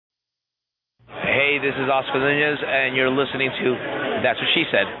Hey, this is Oscar Nunez, and you're listening to That's What She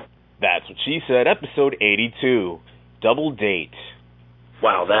Said. That's What She Said, episode 82, Double Date.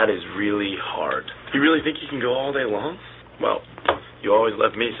 Wow, that is really hard. You really think you can go all day long? Well, you always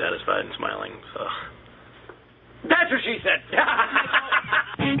left me satisfied and smiling, so... That's what she said!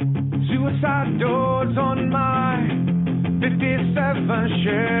 Suicide doors on my 57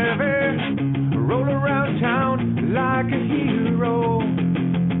 Chevy, roll around town like a hero.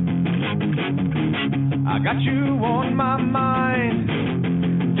 I got you on my mind,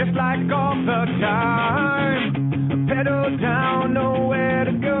 just like all the time. Pedal down, nowhere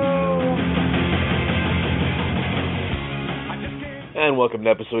to go. And welcome to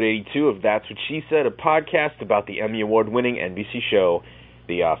episode 82 of That's What She Said, a podcast about the Emmy Award-winning NBC show,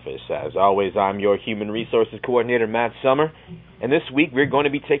 The Office. As always, I'm your Human Resources Coordinator, Matt Summer, and this week we're going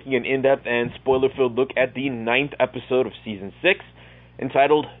to be taking an in-depth and spoiler-filled look at the 9th episode of Season 6,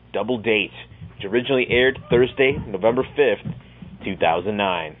 entitled Double Date, which originally aired Thursday, November 5th,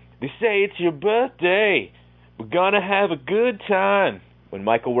 2009. They say it's your birthday. We're gonna have a good time. When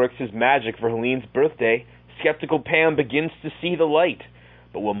Michael works his magic for Helene's birthday, skeptical Pam begins to see the light.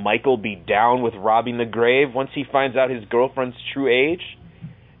 But will Michael be down with robbing the grave once he finds out his girlfriend's true age?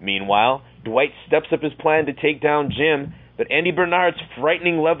 Meanwhile, Dwight steps up his plan to take down Jim, but Andy Bernard's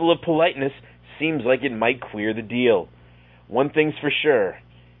frightening level of politeness seems like it might clear the deal. One thing's for sure.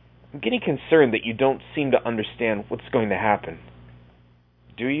 I'm getting concerned that you don't seem to understand what's going to happen.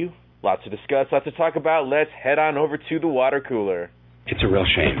 Do you? Lots to discuss, lots to talk about. Let's head on over to the water cooler. It's a real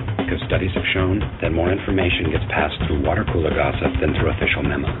shame, because studies have shown that more information gets passed through water cooler gossip than through official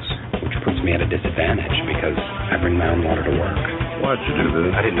memos, which puts me at a disadvantage because I bring my own water to work. Why'd you do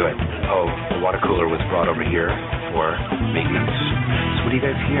this? I didn't do it. Oh, the water cooler was brought over here for maintenance. So what do you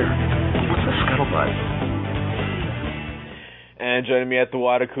guys hear? What's the scuttlebutt? And joining me at the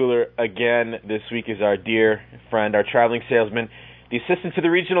water cooler again this week is our dear friend, our traveling salesman, the assistant to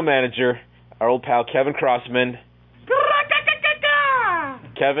the regional manager, our old pal Kevin Crossman.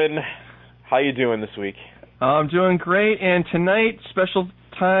 Kevin, how you doing this week? I'm doing great, and tonight, special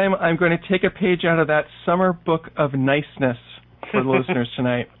time, I'm going to take a page out of that summer book of niceness for the listeners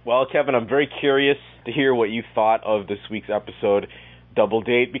tonight. Well, Kevin, I'm very curious to hear what you thought of this week's episode, Double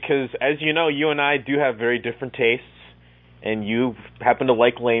Date, because as you know, you and I do have very different tastes, and you happen to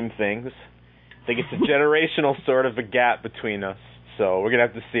like lame things. I think it's a generational sort of a gap between us, so we're going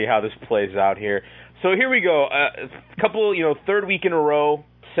to have to see how this plays out here. So here we go, a couple, third week in a row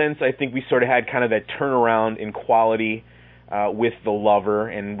since I think we sort of had kind of that turnaround in quality with The Lover,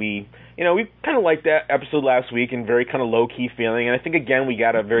 and we kind of liked that episode last week and very kind of low-key feeling, and I think, again, we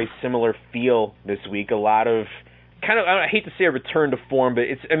got a very similar feel this week, a lot of kind of, I hate to say a return to form, but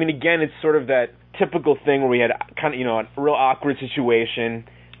it's sort of that typical thing where we had kind of, a real awkward situation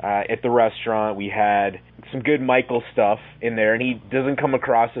at the restaurant. We had some good Michael stuff in there, and he doesn't come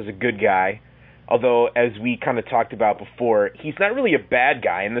across as a good guy. Although, as we kind of talked about before, he's not really a bad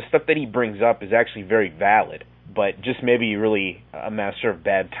guy, and the stuff that he brings up is actually very valid, but just maybe really a master of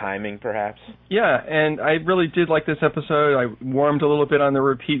bad timing, perhaps. Yeah, and I really did like this episode. I warmed a little bit on the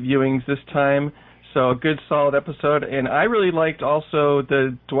repeat viewings this time, so a good, solid episode. And I really liked also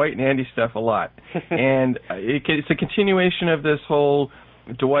the Dwight and Andy stuff a lot. And it's a continuation of this whole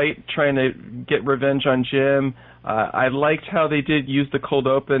Dwight trying to get revenge on Jim. I liked how they did use the cold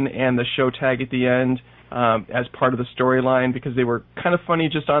open and the show tag at the end as part of the storyline, because they were kind of funny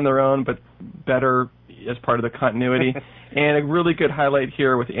just on their own, but better as part of the continuity. And a really good highlight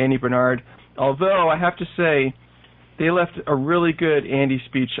here with Andy Bernard. Although, I have to say, they left a really good Andy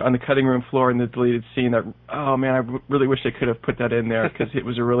speech on the cutting room floor in the deleted scene that, oh man, I really wish they could have put that in there, because it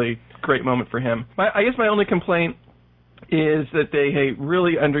was a really great moment for him. I guess my only complaint is that they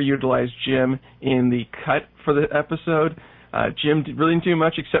really underutilized Jim in the cut for the episode. Jim really didn't do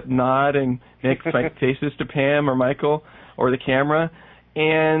much except nod and make faces to Pam or Michael or the camera.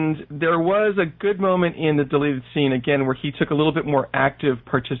 And there was a good moment in the deleted scene, again, where he took a little bit more active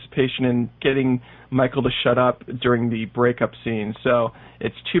participation in getting Michael to shut up during the breakup scene. So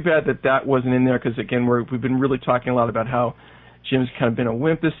it's too bad that wasn't in there, because, again, we've been really talking a lot about how Jim's kind of been a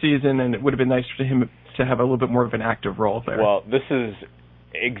wimp this season, and it would have been nice for him to have a little bit more of an active role there. Well, this is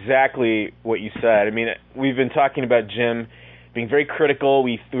exactly what you said. I mean, we've been talking about Jim being very critical.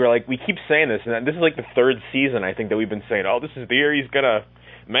 We keep saying this, and this is like the third season, I think, that we've been saying, oh, this is the year he's going to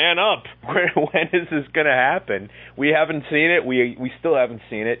man up. When is this going to happen? We haven't seen it. We still haven't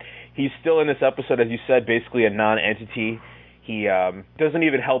seen it. He's still in this episode, as you said, basically a non-entity. He doesn't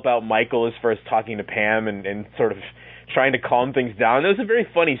even help out Michael as far as talking to Pam and sort of trying to calm things down. It was a very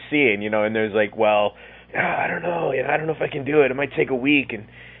funny scene, and there's like, well, I don't know if I can do it. It might take a week, and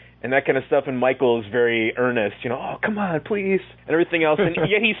and that kind of stuff, and Michael is very earnest, oh, come on, please, and everything else, and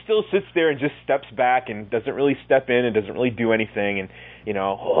yet he still sits there and just steps back and doesn't really step in and doesn't really do anything, and,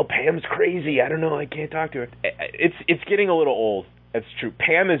 oh, Pam's crazy, I don't know, I can't talk to her. It's getting a little old, that's true.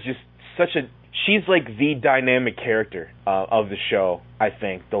 Pam is just she's like the dynamic character of the show, I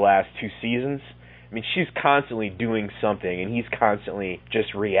think, the last 2 seasons. I mean, she's constantly doing something, and he's constantly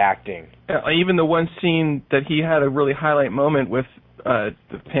just reacting. Even the one scene that he had a really highlight moment with,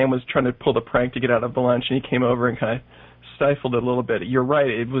 Pam was trying to pull the prank to get out of the lunch, and he came over and kind of stifled it a little bit. You're right,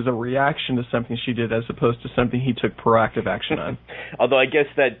 it was a reaction to something she did as opposed to something he took proactive action on. Although I guess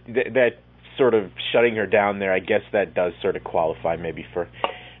that sort of shutting her down there, I guess that does sort of qualify maybe for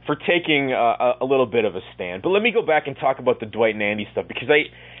taking a little bit of a stand. But let me go back and talk about the Dwight and Andy stuff, because I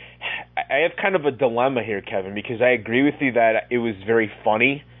have kind of a dilemma here, Kevin, because I agree with you that it was very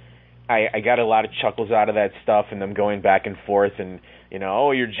funny. I got a lot of chuckles out of that stuff and them going back and forth and,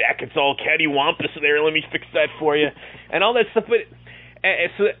 oh, your jacket's all cattywampus there, let me fix that for you, and all that stuff. But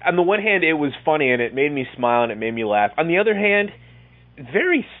so on the one hand, it was funny and it made me smile and it made me laugh. On the other hand,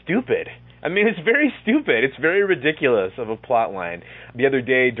 very stupid. I mean, it's very stupid. It's very ridiculous of a plot line. The other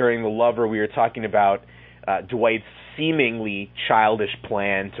day during The Lover, we were talking about Dwight's seemingly childish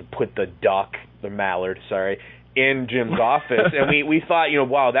plan to put the mallard, in Jim's office, and we thought,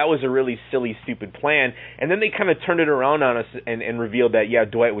 wow, that was a really silly, stupid plan, and then they kind of turned it around on us and revealed that, yeah,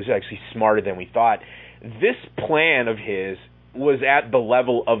 Dwight was actually smarter than we thought. This plan of his was at the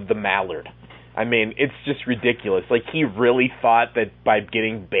level of the mallard. I mean, it's just ridiculous. Like, he really thought that by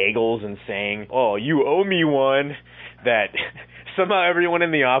getting bagels and saying, oh, you owe me one, that somehow everyone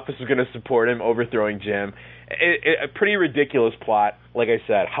in the office was going to support him overthrowing Jim. A pretty ridiculous plot, like I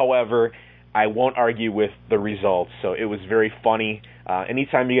said. However, I won't argue with the results, so it was very funny.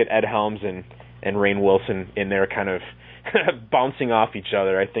 Anytime you get Ed Helms and Rainn Wilson in there kind of bouncing off each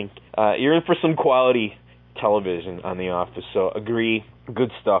other, I think you're in for some quality television on The Office, so agree.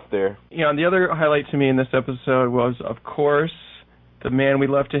 Good stuff there. And the other highlight to me in this episode was, of course, the man we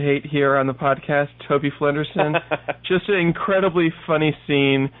love to hate here on the podcast, Toby Flenderson. Just an incredibly funny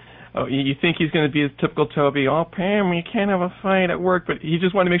scene. Oh, you think he's going to be a typical Toby, oh, Pam, you can't have a fight at work, but he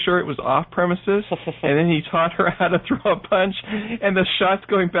just wanted to make sure it was off premises, and then he taught her how to throw a punch, and the shot's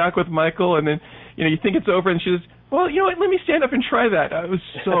going back with Michael, and then, you think it's over, and she says, well, what, let me stand up and try that. It was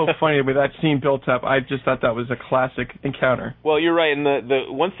so funny with that scene built up. I just thought that was a classic encounter. Well, you're right, and the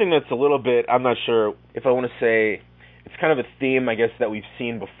one thing that's a little bit, I'm not sure if I want to say, it's kind of a theme, I guess, that we've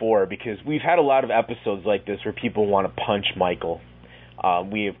seen before, because we've had a lot of episodes like this where people want to punch Michael.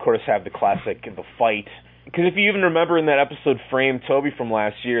 We, of course, have the classic, the fight. Because if you even remember in that episode Frame Toby from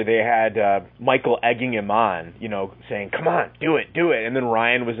last year, they had Michael egging him on, saying, come on, do it. And then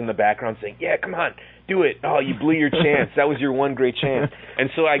Ryan was in the background saying, yeah, come on, do it. Oh, you blew your chance. That was your one great chance. And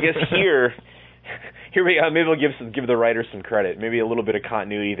so I guess here we maybe we'll give the writer some credit. Maybe a little bit of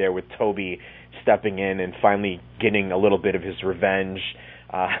continuity there with Toby stepping in and finally getting a little bit of his revenge.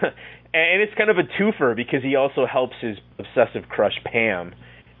 And it's kind of a twofer because he also helps his obsessive crush Pam,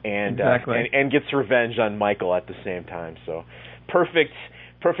 and exactly. and gets revenge on Michael at the same time. So perfect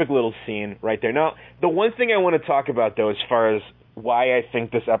little scene right there. Now, the one thing I want to talk about though, as far as why I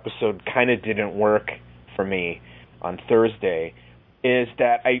think this episode kind of didn't work for me on Thursday, is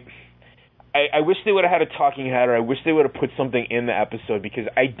that I wish they would have had a talking head, or I wish they would have put something in the episode, because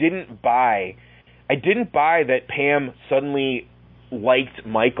I didn't buy that Pam suddenly liked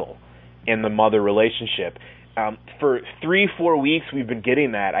Michael and the mother relationship. For 3-4 weeks we've been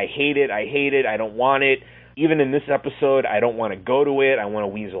getting that. I hate it, I don't want it. Even in this episode, I don't want to go to it. I want to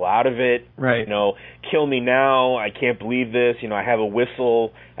weasel out of it. Right. Kill me now. I can't believe this. I have a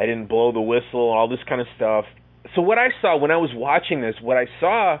whistle. I didn't blow the whistle. All this kind of stuff. So what I saw when I was watching this,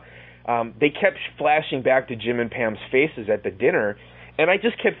 they kept flashing back to Jim and Pam's faces at the dinner, and I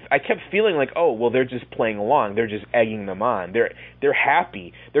kept feeling like, oh, well, they're just playing along. They're just egging them on. They're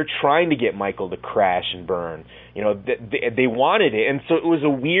happy. They're trying to get Michael to crash and burn. They wanted it, and so it was a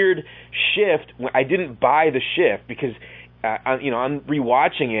weird shift. I didn't buy the shift because, I'm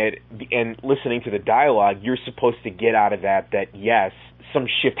rewatching it and listening to the dialogue. You're supposed to get out of that yes, some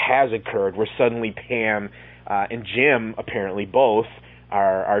shift has occurred where suddenly Pam and Jim, apparently both,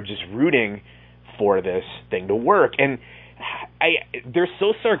 are just rooting for this thing to work. And they're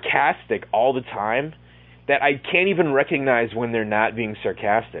so sarcastic all the time that I can't even recognize when they're not being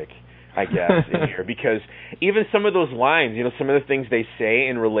sarcastic, I guess, in here. Because even some of those lines, some of the things they say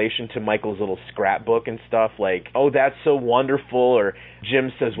in relation to Michael's little scrapbook and stuff, like, oh, that's so wonderful, or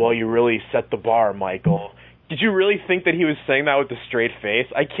Jim says, well, you really set the bar, Michael. Did you really think that he was saying that with a straight face?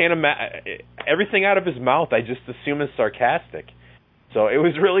 I can't imagine. Everything out of his mouth, I just assume is sarcastic. So it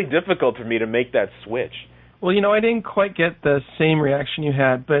was really difficult for me to make that switch. Well, I didn't quite get the same reaction you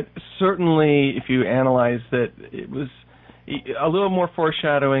had, but certainly if you analyze that, it was a little more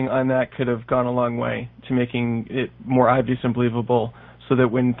foreshadowing on that could have gone a long way to making it more obvious and believable, so that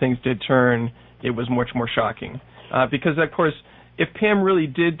when things did turn, it was much more shocking. Because, of course, if Pam really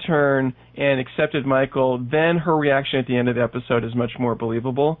did turn and accepted Michael, then her reaction at the end of the episode is much more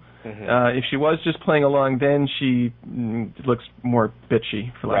believable. Mm-hmm. If she was just playing along, then she looks more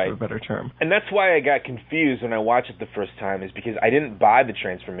bitchy, for lack of a better term. And that's why I got confused when I watched it the first time, is because I didn't buy the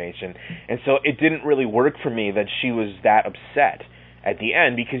transformation. And so it didn't really work for me that she was that upset at the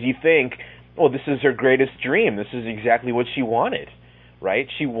end, because you think, oh, this is her greatest dream. This is exactly what she wanted, right?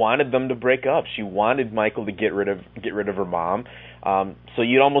 She wanted them to break up. She wanted Michael to get rid of her mom. So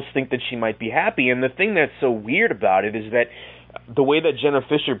you'd almost think that she might be happy. And the thing that's so weird about it is that the way that Jenna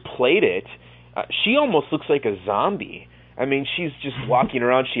Fischer played it, she almost looks like a zombie. I mean, she's just walking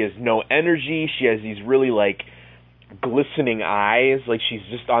around. She has no energy. She has these really, glistening eyes, like she's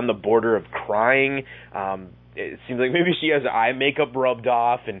just on the border of crying. It seems like maybe she has eye makeup rubbed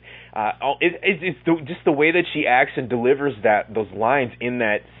off, and it's just the way that she acts and delivers those lines in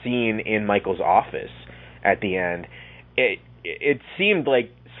that scene in Michael's office at the end. It seemed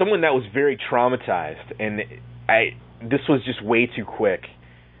like someone that was very traumatized, and this was just way too quick.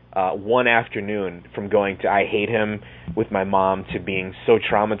 One afternoon from going to I hate him with my mom to being so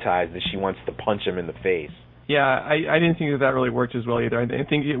traumatized that she wants to punch him in the face. Yeah, I didn't think that really worked as well either. I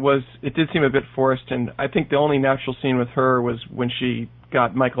think it did seem a bit forced, and I think the only natural scene with her was when she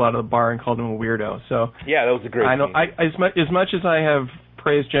got Michael out of the bar and called him a weirdo. So yeah, that was a great scene. As much as I have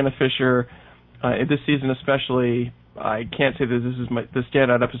praised Jenna Fischer this season especially, I can't say that this is the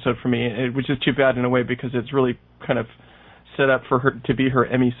standout episode for me, which is too bad in a way, because it's really kind of set up for her to be her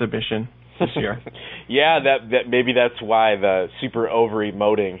Emmy submission this year. Yeah, that maybe that's why the super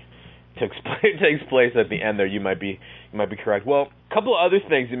over-emoting takes place at the end there. You might be correct. Well, a couple of other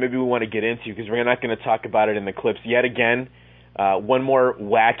things that maybe we want to get into, because we're not going to talk about it in the clips yet again. One more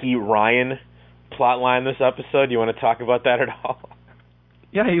wacky Ryan plot line this episode. Do you want to talk about that at all?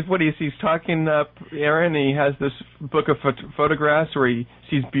 Yeah, he's talking up Aaron, and he has this book of photographs where he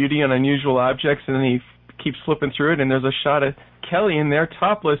sees beauty and unusual objects, and then he keeps flipping through it, and there's a shot of Kelly in there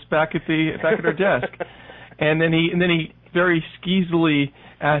topless back at her desk, and then he very skeezily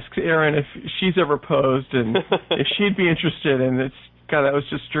asks Aaron if she's ever posed and if she'd be interested, and that was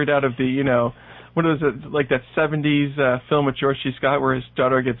just straight out of the what was it, like that 70s film with George C. Scott where his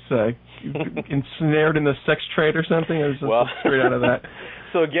daughter gets ensnared in the sex trade or something. It was straight out of that.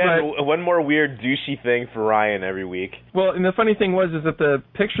 So again, one more weird douchey thing for Ryan every week. Well, and the funny thing was that the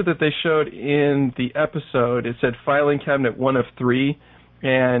picture that they showed in the episode, it said filing cabinet 1 of 3,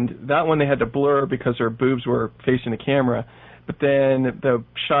 and that one they had to blur because her boobs were facing the camera. But then the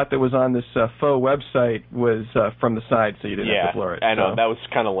shot that was on this faux website was from the side, so you didn't have to blur it. I know. That was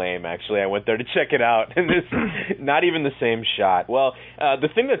kind of lame, actually. I went there to check it out, and it's not even the same shot. Well, the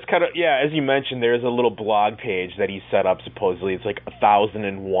thing that's kind of, as you mentioned, there's a little blog page that he set up, supposedly. It's like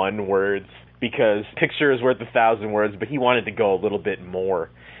 1,001 words, because picture is worth 1,000 words, but he wanted to go a little bit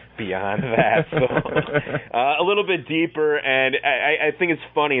more beyond that, so a little bit deeper. And I think it's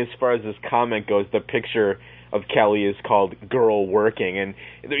funny as far as this comment goes. The picture of Kelly is called Girl Working, and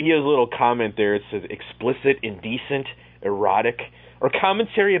he has a little comment there. It says explicit, indecent, erotic, or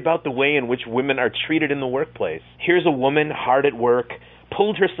commentary about the way in which women are treated in the workplace. Here's a woman hard at work,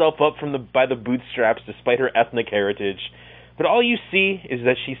 pulled herself up by the bootstraps despite her ethnic heritage, but all you see is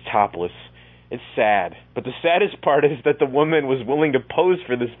that she's topless. It's sad, but the saddest part is that the woman was willing to pose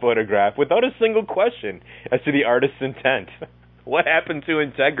for this photograph without a single question as to the artist's intent. What happened to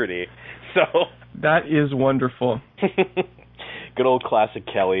integrity? So that is wonderful. Good old classic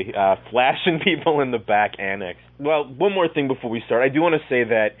Kelly, flashing people in the back annex. Well, one more thing before we start. I do want to say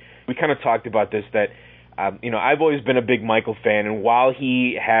that we kind of talked about this, that I've always been a big Michael fan, and while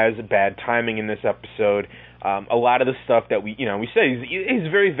he has bad timing in this episode, a lot of the stuff that we say is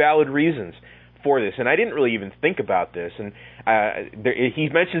very valid reasons for this, and I didn't really even think about this, and he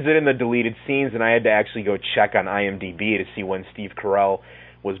mentions it in the deleted scenes, and I had to actually go check on IMDb to see when Steve Carell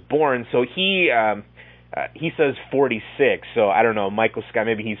was born. So he says 46, so I don't know, Michael Scott,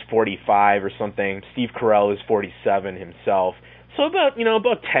 maybe he's 45 or something. Steve Carell is 47 himself, so about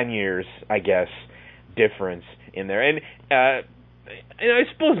 10 years, I guess, difference in there. And I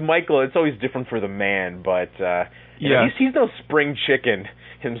suppose Michael, it's always different for the man, but he's no spring chicken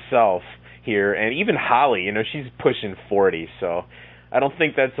himself here. And even Holly, she's pushing 40, so I don't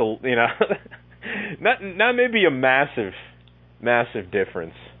think that's not maybe a massive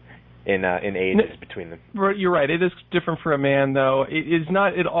difference in ages between them. You're right. It is different for a man, though. It is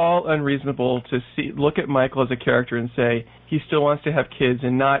not at all unreasonable to look at Michael as a character and say he still wants to have kids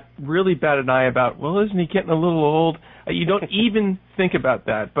and not really bat an eye about, well, isn't he getting a little old? You don't even think about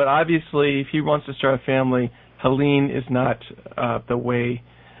that. But obviously, if he wants to start a family, Helene is not the way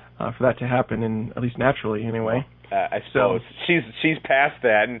for that to happen, and at least naturally, anyway. I suppose she's past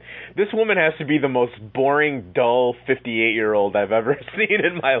that, and this woman has to be the most boring, dull 58-year-old I've ever seen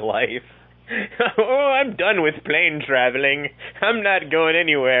in my life. Oh, I'm done with plane traveling. I'm not going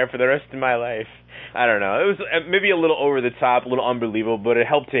anywhere for the rest of my life. I don't know. It was maybe a little over the top, a little unbelievable, but it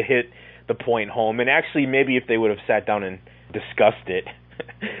helped to hit the point home. And actually, maybe if they would have sat down and discussed it,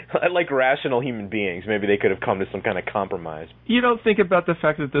 like rational human beings, maybe they could have come to some kind of compromise. You don't think about the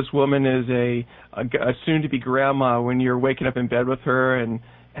fact that this woman is a soon-to-be grandma when you're waking up in bed with her and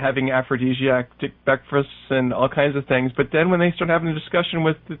having aphrodisiac breakfasts and all kinds of things. But then when they start having a discussion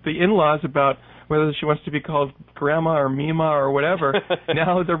with the in-laws about whether she wants to be called grandma or Mima or whatever,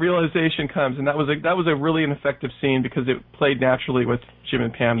 now the realization comes. And that was a really an effective scene because it played naturally with Jim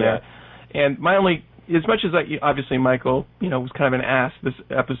and Pam there. And my only... As much as obviously Michael, was kind of an ass this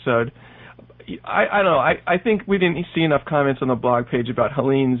episode, I don't know. I think we didn't see enough comments on the blog page about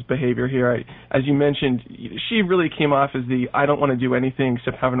Helene's behavior here. As you mentioned, she really came off as the I don't want to do anything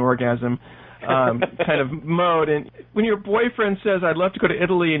except have an orgasm kind of mode. And when your boyfriend says, I'd love to go to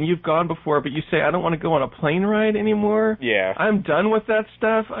Italy, and you've gone before, but you say, I don't want to go on a plane ride anymore. Yeah. I'm done with that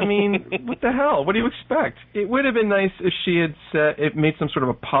stuff. I mean, what the hell? What do you expect? It would have been nice if she had made some sort of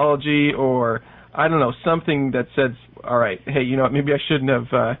apology or... I don't know, something that says, all right, hey, you know what, maybe I shouldn't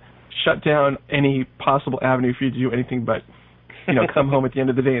have shut down any possible avenue for you to do anything but, come home at the end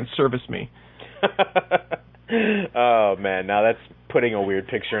of the day and service me. Oh, man, now that's putting a weird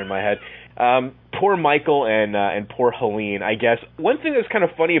picture in my head. Poor Michael and poor Helene, I guess. One thing that's kind of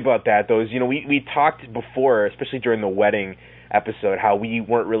funny about that, though, is, we talked before, especially during the wedding episode, how we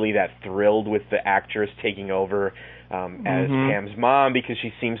weren't really that thrilled with the actress taking over as Pam's mom because she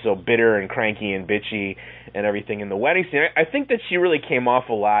seems so bitter and cranky and bitchy and everything in the wedding scene. I think that she really came off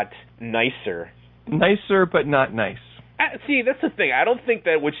a lot nicer. Nicer, but not nice. See, that's the thing. I don't think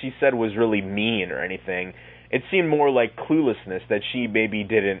that what she said was really mean or anything. It seemed more like cluelessness, that she maybe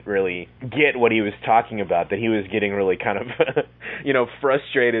didn't really get what he was talking about, that he was getting really kind of,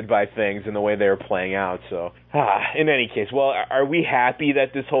 frustrated by things and the way they were playing out. So, in any case, well, are we happy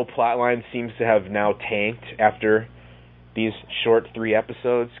that this whole plotline seems to have now tanked after these short 3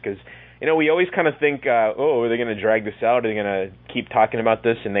 episodes? Because, we always kind of think, are they going to drag this out? Are they going to keep talking about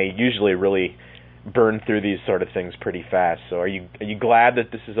this? And they usually really burn through these sort of things pretty fast. So are you glad that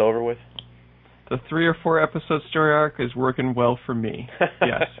this is over with? The 3 or 4 episode story arc is working well for me.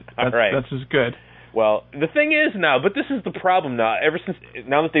 Yes, that's as good. Well, the thing is now, but this is the problem now.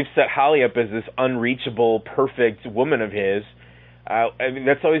 Now that they've set Holly up as this unreachable, perfect woman of his,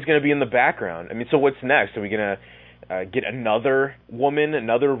 that's always going to be in the background. So what's next? Are we going to get another woman,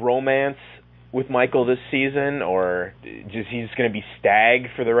 another romance with Michael this season, or he's going to be Stag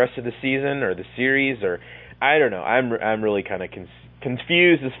for the rest of the season or the series? Or I don't know. I'm really kind of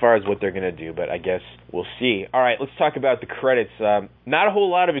confused as far as what they're going to do, but I guess we'll see. All right, let's talk about the credits. Not a whole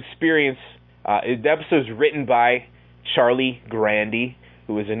lot of experience. The episode is written by Charlie Grandy,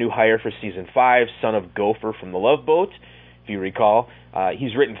 who is a new hire for Season 5, son of Gopher from The Love Boat, if you recall.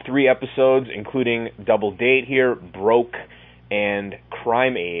 He's written 3 episodes, including Double Date here, Broke, and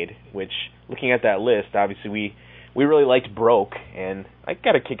Crime Aid, which, looking at that list, obviously we really liked Broke, and I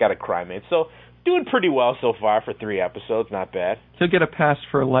got a kick out of Crime Aid. So, doing pretty well so far for 3 episodes, not bad. He'll get a pass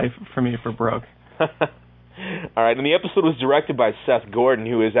for life for me for Broke. All right, and the episode was directed by Seth Gordon,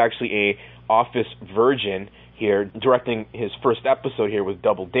 who is actually a Office virgin here, directing his first episode here with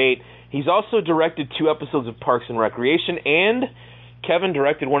Double Date. He's also directed 2 episodes of Parks and Recreation, and Kevin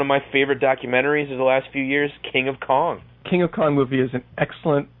directed one of my favorite documentaries of the last few years, King of Kong. King of Kong movie is an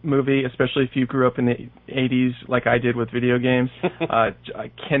excellent movie, especially if you grew up in the 80s like I did with video games.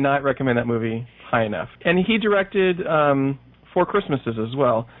 I cannot recommend that movie high enough. And he directed 4 Christmases as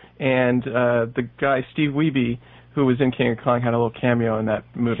well. And the guy, Steve Wiebe, who was in King of Kong, had a little cameo in that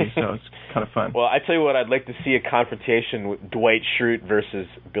movie, so it's kind of fun. Well, I tell you what, I'd like to see a confrontation with Dwight Schrute versus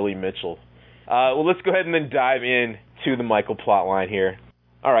Billy Mitchell. Well, let's go ahead and then dive in to the Michael plotline here.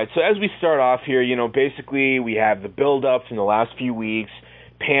 All right, so as we start off here, basically we have the build-ups in the last few weeks.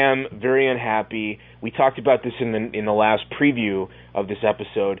 Pam, very unhappy. We talked about this in the last preview of this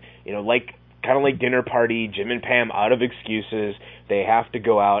episode. Kind of like dinner party, Jim and Pam out of excuses. They have to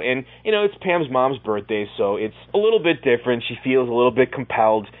go out. And, it's Pam's mom's birthday, so it's a little bit different. She feels a little bit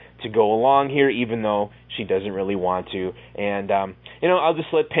compelled to go along here, even though she doesn't really want to. And, I'll just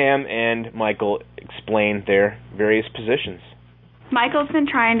let Pam and Michael explain their various positions. Michael's been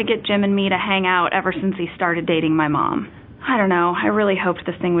trying to get Jim and me to hang out ever since he started dating my mom. I don't know, I really hoped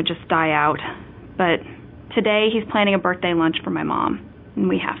this thing would just die out. But today he's planning a birthday lunch for my mom, and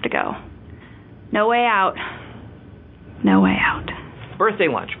we have to go. No way out. No way out. Birthday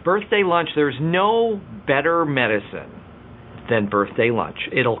lunch. Birthday lunch, there's no better medicine than birthday lunch.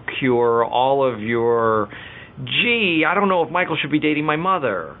 It'll cure all of your, gee, I don't know if Michael should be dating my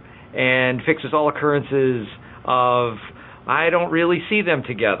mother, and fixes all occurrences of, I don't really see them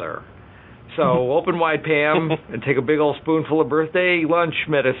together. So open wide, Pam, and take a big old spoonful of birthday lunch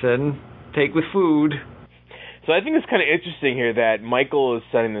medicine, take with food. So I think it's kind of interesting here that Michael is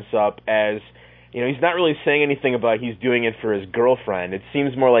setting this up as, he's not really saying anything about he's doing it for his girlfriend. It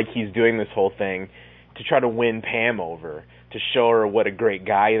seems more like he's doing this whole thing to try to win Pam over, to show her what a great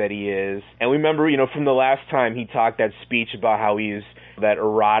guy that he is. And we remember, from the last time he talked that speech about how he's that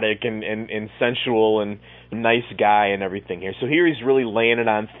erotic and sensual and nice guy and everything here. So here he's really laying it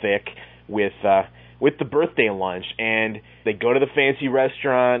on thick with the birthday lunch. And they go to the fancy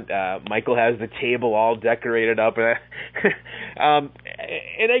restaurant. Michael has the table all decorated up. And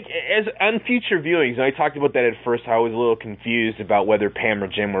as on future viewings, I talked about that at first, how I was a little confused about whether Pam or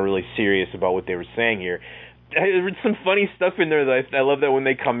Jim were really serious about what they were saying here. There's some funny stuff in there that I love that when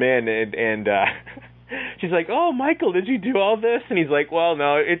they come in and she's like, "Oh, Michael, did you do all this?" And he's like, "Well,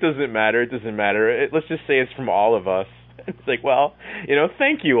 no, it doesn't matter. Let's just say it's from all of us." It's like, "Well,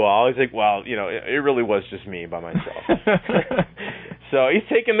 thank you all." He's like, "Well, it really was just me by myself." So he's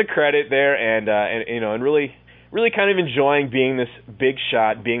taking the credit there and really kind of enjoying being this big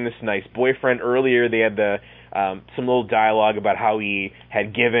shot, being this nice boyfriend. Earlier they had some little dialogue about how he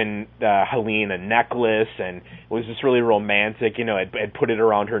had given Helene a necklace and it was just really romantic, had put it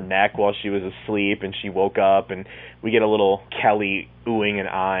around her neck while she was asleep and she woke up, and we get a little Kelly oohing and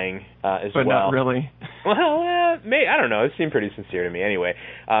eyeing as well. But not really. Well, I don't know. It seemed pretty sincere to me. Anyway,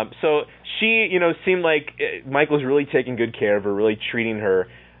 so she, seemed like Michael's really taking good care of her, really treating her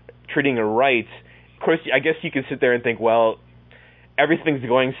right. Of course, I guess you could sit there and think, well, everything's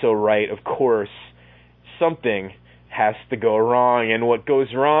going so right, of course something has to go wrong, and what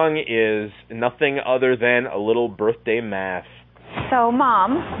goes wrong is nothing other than a little birthday math. So,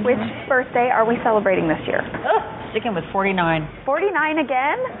 Mom, which birthday are we celebrating this year? Sticking with 49. 49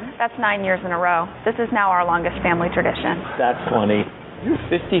 again? That's 9 years in a row. This is now our longest family tradition. That's funny. You're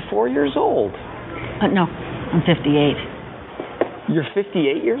 54 years old. No, I'm 58. You're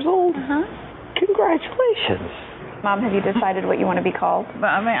 58 years old? Uh-huh. Congratulations. Mom, have you decided what you want to be called? But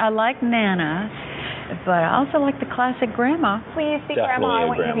I like Nana. But I also like the classic Grandma. Please be Definitely Grandma. I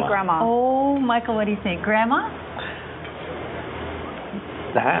want you to be Grandma. Oh, Michael, what do you think? Grandma?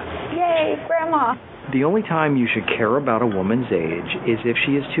 That. Yay, Grandma. The only time you should care about a woman's age is if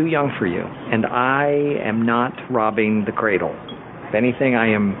she is too young for you. And I am not robbing the cradle. If anything,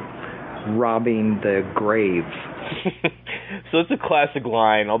 I am robbing the grave. So it's a classic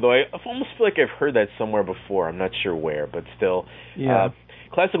line, although I almost feel like I've heard that somewhere before. I'm not sure where, but still. Yeah.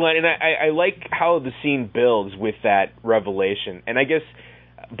 Classic line, and I like how the scene builds with that revelation. And I guess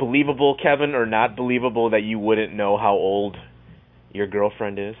believable, Kevin, or not believable that you wouldn't know how old your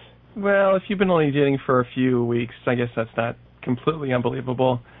girlfriend is? Well, if you've been only dating for a few weeks, I guess that's not completely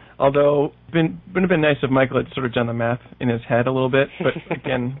unbelievable. Although, would have been nice if Michael had sort of done the math in his head a little bit. But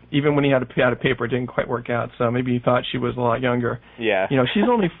again, even when he had to put out a paper, it didn't quite work out. So maybe he thought she was a lot younger. Yeah. She's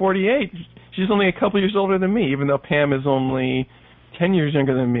only 48. She's only a couple years older than me, even though Pam is only 10 years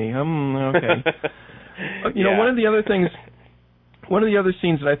younger than me. Okay. Yeah. One of the other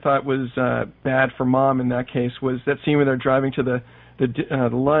scenes that I thought was bad for Mom in that case was that scene where they're driving to the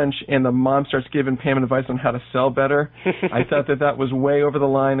lunch and the mom starts giving Pam advice on how to sell better. I thought that was way over the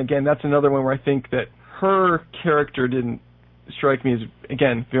line. Again, that's another one where I think that her character didn't strike me as,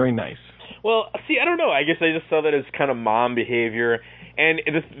 again, very nice. Well, see, I don't know. I guess I just saw that as kind of mom behavior. And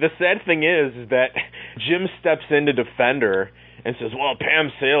the sad thing is that Jim steps in to defend her and says, well,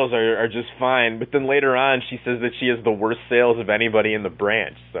 Pam's sales are just fine. But then later on, she says that she has the worst sales of anybody in the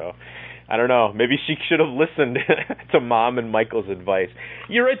branch. So, I don't know. Maybe she should have listened to Mom and Michael's advice.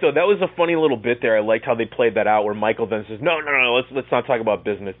 You're right, though. That was a funny little bit there. I liked how they played that out, where Michael then says, no, let's not talk about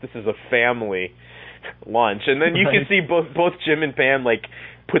business. This is a family lunch. And then you can see both Jim and Pam,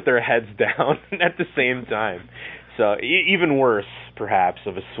 put their heads down at the same time. So, even worse, perhaps,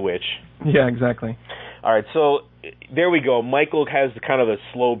 of a switch. Yeah, exactly. All right, so there we go. Michael has kind of a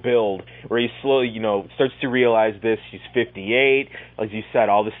slow build where he slowly, starts to realize this. He's 58. As you said,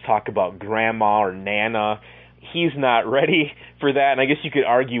 all this talk about Grandma or Nana. he's not ready for that. And I guess you could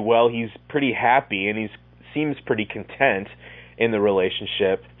argue, well, he's pretty happy and he seems pretty content in the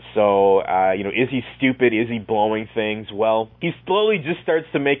relationship. So, is he stupid? Is he blowing things? Well, he slowly just starts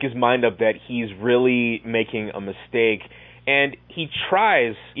to make his mind up that he's really making a mistake. And he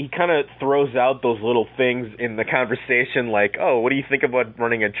kind of throws out those little things in the conversation like, oh, what do you think about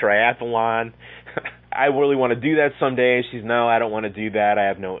running a triathlon? I really want to do that someday. She's, no, I don't want to do that. I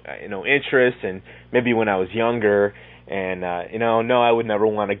have no interest. And maybe when I was younger, and, no, I would never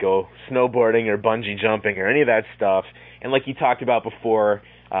want to go snowboarding or bungee jumping or any of that stuff. And like you talked about before,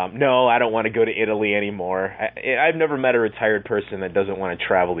 no, I don't want to go to Italy anymore. I've never met a retired person that doesn't want to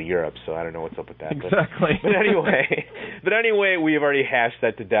travel to Europe, so I don't know what's up with that. Exactly. But anyway, we've already hashed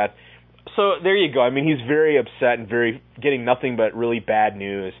that to death. So there you go. I mean, he's very upset and getting nothing but really bad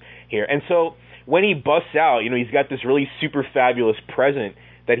news here. And so when he busts out, he's got this really super fabulous present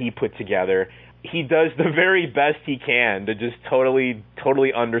that he put together. He does the very best he can to just totally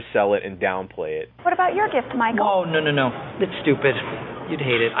undersell it and downplay it. What about your gift, Michael? Oh, no. It's stupid. You'd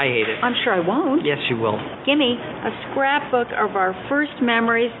hate it. I hate it. I'm sure I won't. Yes, you will. Gimme a scrapbook of our first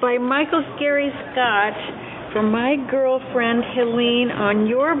memories by Michael Scary Scott for my girlfriend Helene on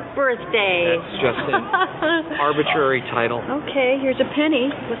your birthday. That's just an arbitrary title. Okay, here's a penny.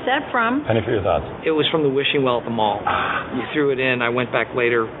 What's that from? Penny for your thoughts. It was from the wishing well at the mall. You threw it in. I went back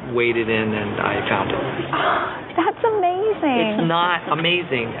later, weighed it in, and I found it. That's amazing. It's not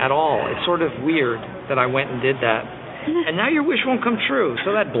amazing at all. It's sort of weird that I went and did that. And now your wish won't come true,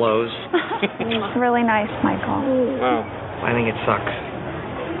 so that blows. It's really nice, Michael. Wow. I think it sucks.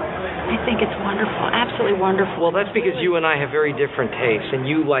 I think it's wonderful, absolutely wonderful. Well, that's because you and I have very different tastes, and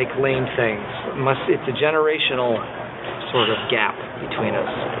you like lame things. It's a generational sort of gap between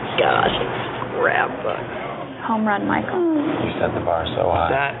us. Gosh, crap. Home run, Michael. You set the bar so high.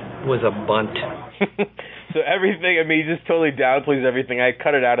 That was a bunt. So everything, he just totally downplays everything. I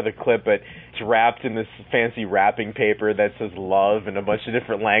cut it out of the clip, but it's wrapped in this fancy wrapping paper that says love in a bunch of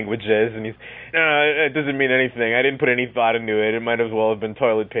different languages, and no, it doesn't mean anything. I didn't put any thought into it. It might as well have been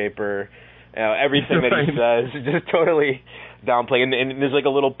toilet paper. Everything that he says, just totally downplaying. And there's like a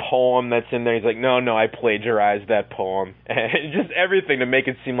little poem that's in there. He's like, no, I plagiarized that poem. And just everything to make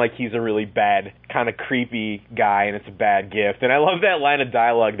it seem like he's a really bad, kind of creepy guy, and it's a bad gift. And I love that line of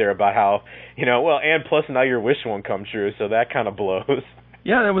dialogue there about how, and plus now your wish won't come true, so that kind of blows.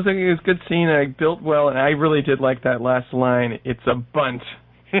 Yeah, it was a good scene. I built well, and I really did like that last line. It's a bunt.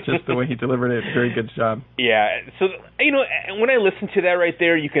 Just the way he delivered it. Very good job. Yeah. So, when I listen to that right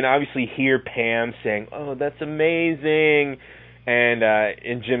there, you can obviously hear Pam saying, oh, that's amazing, and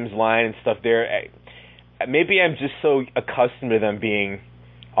in Jim's line and stuff there. Maybe I'm just so accustomed to them being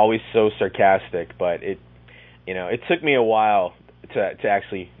always so sarcastic, but it took me a while to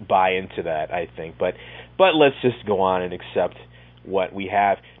actually buy into that, I think. But let's just go on and accept what we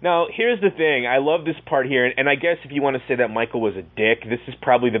have. Now, here's the thing. I love this part here, and I guess if you want to say that Michael was a dick, this is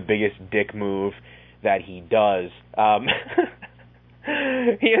probably the biggest dick move that he does.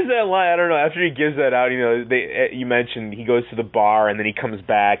 He has that line, I don't know, after he gives that out, you mentioned he goes to the bar and then he comes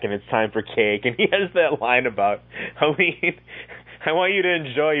back and it's time for cake, and he has that line about, I want you to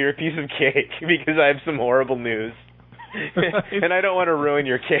enjoy your piece of cake because I have some horrible news. And I don't want to ruin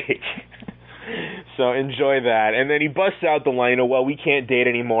your cake. So enjoy that. And then he busts out the line, well, we can't date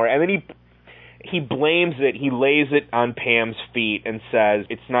anymore. And then he blames it. He lays it on Pam's feet and says,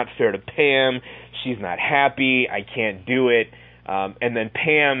 it's not fair to Pam. She's not happy. I can't do it. And then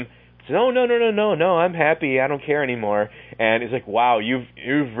Pam says, no, I'm happy. I don't care anymore. And he's like, wow,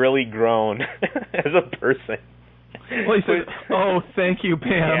 you've really grown as a person. Well, he says, oh, thank you, Pam.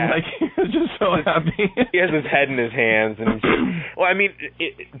 Yeah. Like, he was just so happy. He has his head in his hands. And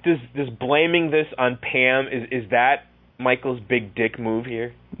does blaming this on Pam, is that Michael's big dick move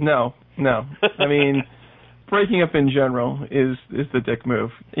here? No. I mean, breaking up in general is the dick move.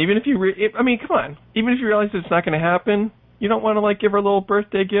 Even if you, come on. Even if you realize it's not going to happen, you don't want to, give her a little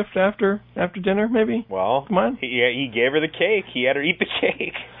birthday gift after dinner, maybe? Well, come on. He gave her the cake. He had her eat the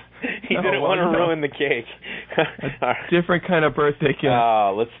cake. He didn't want to ruin the cake. A different kind of birthday gift.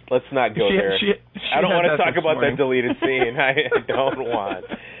 Let's not go there. I don't want to talk about that deleted scene. I don't want.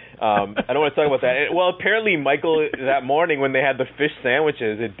 I don't want to talk about that. Well, apparently Michael, that morning when they had the fish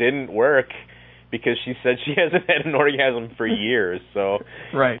sandwiches, it didn't work because she said she hasn't had an orgasm for years. So,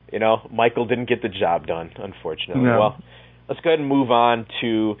 right. Michael didn't get the job done, unfortunately. No. Well, let's go ahead and move on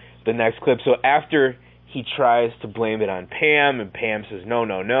to the next clip. So after he tries to blame it on Pam, and Pam says, no,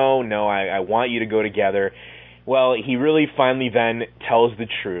 I want you to go together. Well, he really finally then tells the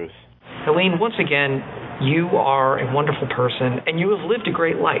truth. Helene, once again, You are a wonderful person, and you have lived a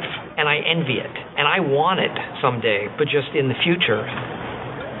great life, and I envy it, and I want it someday, but just in the future.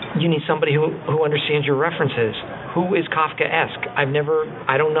 You need somebody who understands your references. Who is Kafkaesque? I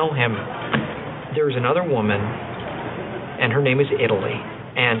don't know him. There's another woman, and her name is Italy,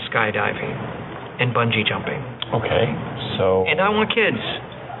 and skydiving, and bungee jumping. Okay, so... And I want kids.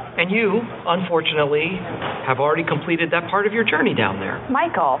 And you, unfortunately, have already completed that part of your journey down there.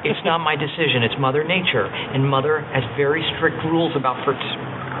 Michael. It's not my decision. It's Mother Nature. And Mother has very strict rules about fertility.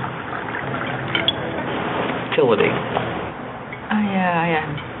 Oh, yeah.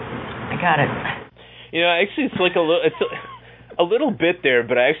 I got it. You know, actually, it's like a little bit there,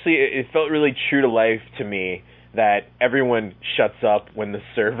 but actually, it felt really true to life to me that everyone shuts up when the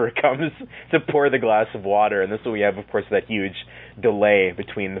server comes to pour the glass of water, and this is what we have, of course, that huge delay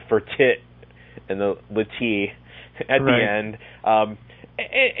between the fertit and the tea at the end. And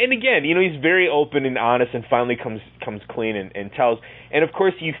again, you know, he's very open and honest, and finally comes clean and tells. And of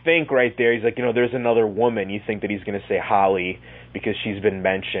course, you think right there, he's like, you know, there's another woman. You think that he's going to say Holly because she's been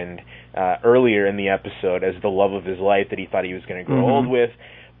mentioned earlier in the episode as the love of his life that he thought he was going to grow old with.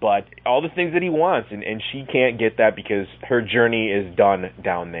 But all the things that he wants, and she can't get that because her journey is done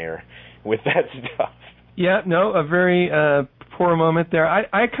down there with that stuff. Yeah, no, a very poor moment there.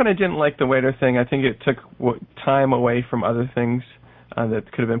 I kind of didn't like the waiter thing. I think it took time away from other things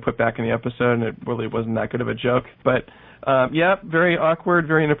that could have been put back in the episode, and it really wasn't that good of a joke. But, yeah, very awkward,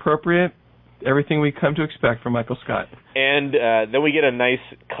 very inappropriate. Everything we come to expect from Michael Scott. And then we get a nice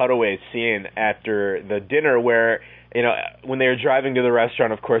cutaway scene after the dinner where, you know, when they were driving to the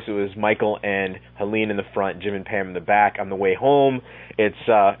restaurant, of course, it was Michael and Helene in the front, Jim and Pam in the back. On the way home, it's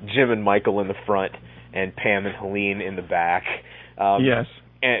Jim and Michael in the front and Pam and Helene in the back. Yes.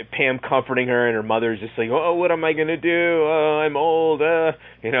 And Pam comforting her, and her mother's just like, oh, what am I going to do? Oh, I'm old.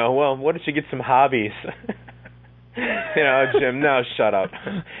 You know, well, what if she gets some hobbies? You know, Jim, no, shut up.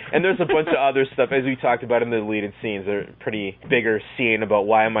 And there's a bunch of other stuff, as we talked about in the deleted scenes. There's a pretty bigger scene about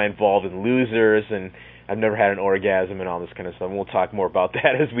why am I involved in Losers, and I've never had an orgasm and all this kind of stuff. And we'll talk more about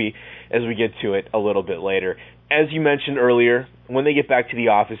that as we get to it a little bit later. As you mentioned earlier, when they get back to the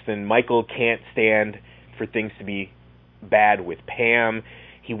office, then Michael can't stand for things to be bad with Pam.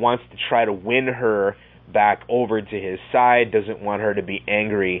 He wants to try to win her back over to his side, doesn't want her to be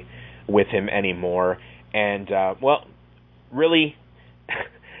angry with him anymore. And, well, really,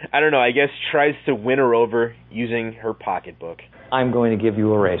 I don't know, I guess tries to win her over using her pocketbook. I'm going to give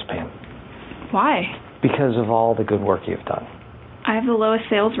you a raise, Pam. Why? Because of all the good work you've done. I have the lowest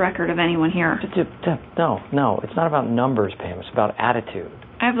sales record of anyone here. No, it's not about numbers, Pam. It's about attitude.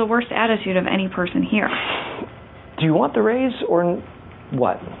 I have the worst attitude of any person here. Do you want the raise or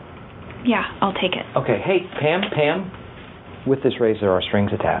what? Yeah, I'll take it. Okay, hey, Pam, with this raise there are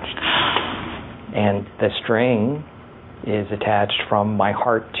strings attached. And the string is attached from my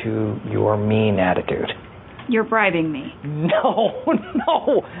heart to your mean attitude. You're bribing me. No,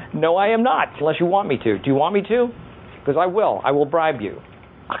 I am not, unless you want me to. Do you want me to? Because I will. I will bribe you.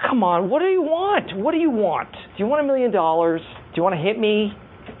 Oh, come on, what do you want? What do you want? Do you want $1 million? Do you want to hit me?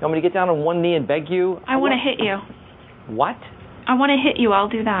 You want me to get down on one knee and beg you? I want to hit you. What? I want to hit you. I'll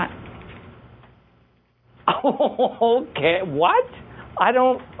do that. Okay, what?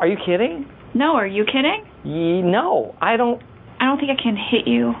 Are you kidding? No, are you kidding? No, I don't think I can hit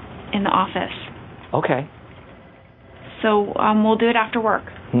you in the office. Okay. So we'll do it after work.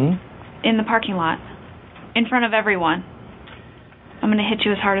 In the parking lot. In front of everyone. I'm going to hit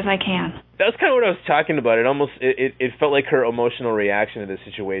you as hard as I can. That's kind of what I was talking about. It felt like her emotional reaction to the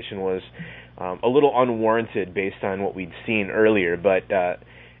situation was a little unwarranted based on what we'd seen earlier, but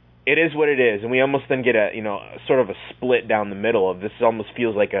it is what it is, and we almost then get a sort of a split down the middle of this. Almost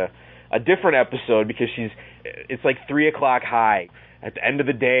feels like a different episode because it's like 3 o'clock high. At the end of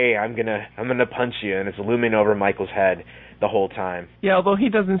the day, I'm gonna punch you, and it's looming over Michael's head the whole time. Yeah, although he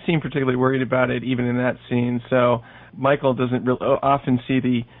doesn't seem particularly worried about it even in that scene, so Michael doesn't really often see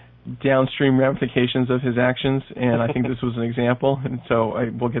the downstream ramifications of his actions, and I think this was an example, and so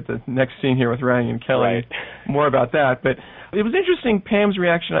we'll get the next scene here with Ryan and Kelly more about that. But it was interesting, Pam's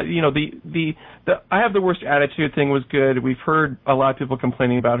reaction. You know, the I have the worst attitude thing was good. We've heard a lot of people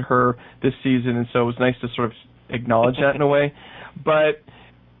complaining about her this season, and so it was nice to sort of acknowledge that in a way. But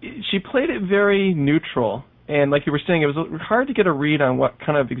she played it very neutral, and like you were saying, it was hard to get a read on what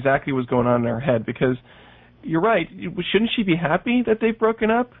kind of exactly was going on in her head, because you're right, shouldn't she be happy that they've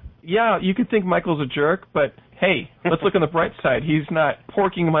broken up? Yeah, you could think Michael's a jerk, but hey, let's look on the bright side. He's not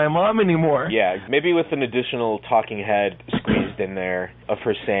porking my mom anymore. Yeah, maybe with an additional talking head squeezed in there of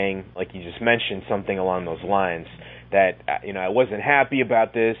her saying, like you just mentioned, something along those lines, that I wasn't happy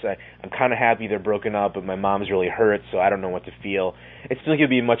about this. I'm kind of happy they're broken up, but my mom's really hurt, so I don't know what to feel. It's still going to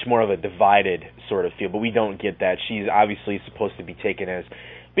be much more of a divided sort of feel, but we don't get that. She's obviously supposed to be taken as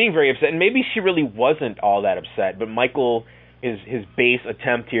being very upset, and maybe she really wasn't all that upset, but Michael, his base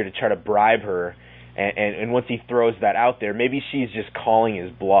attempt here to try to bribe her, and once he throws that out there, maybe she's just calling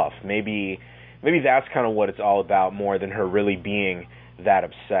his bluff. Maybe that's kind of what it's all about, more than her really being that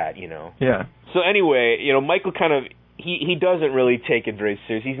upset, Yeah. So anyway, Michael kind of, he doesn't really take it very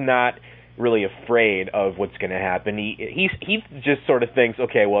seriously. He's not really afraid of what's going to happen. He just sort of thinks,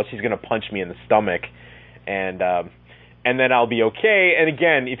 okay, well, she's going to punch me in the stomach, and then I'll be okay. And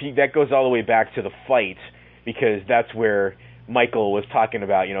again, that goes all the way back to the fight, because that's where Michael was talking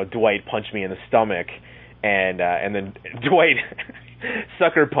about, Dwight punched me in the stomach, and then Dwight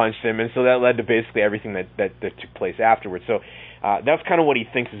sucker punched him, and so that led to basically everything that took place afterwards. So that's kind of what he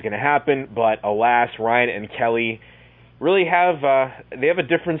thinks is going to happen, but alas, Ryan and Kelly really have a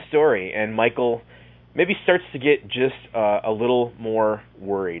different story, and Michael maybe starts to get just a little more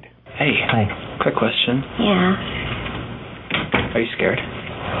worried. Hey. Hi. Quick question. Yeah. Are you scared?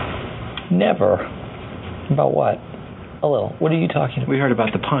 Never. About what? A little. What are you talking about? We heard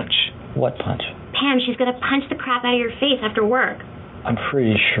about the punch. What punch? Pam, she's gonna punch the crap out of your face after work. I'm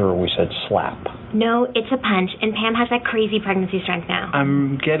pretty sure we said slap. No, it's a punch, and Pam has that crazy pregnancy strength now.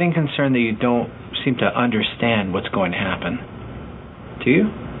 I'm getting concerned that you don't seem to understand what's going to happen. Do you?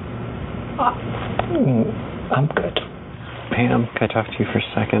 I'm good. Pam, can I talk to you for a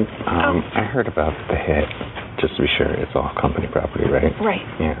second? I heard about the hit. Just to be sure, it's all company property, right? Right.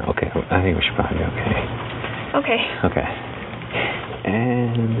 Yeah, okay. I think we should probably be okay. Okay. Okay.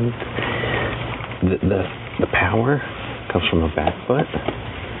 And the power comes from the back foot,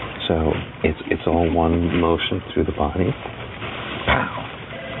 so it's all one motion through the body.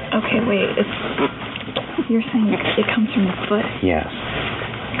 Pow. Okay, wait. You're saying it comes from the foot? Yes.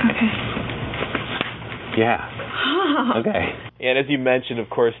 Okay. Yeah. Okay. And as you mentioned, of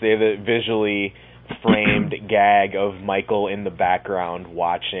course, they have a visually framed gag of Michael in the background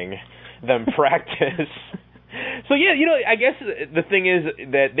watching them practice. So yeah, I guess the thing is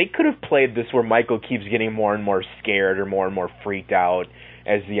that they could have played this where Michael keeps getting more and more scared or more and more freaked out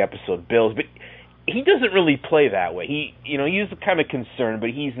as the episode builds, but he doesn't really play that way. He's kind of concerned, but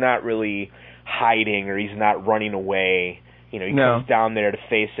he's not really hiding or he's not running away. He comes down there to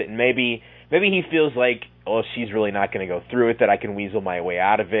face it, and maybe he feels like, oh, she's really not going to go through it, that I can weasel my way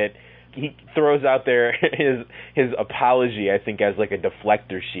out of it. He throws out there his apology, I think, as like a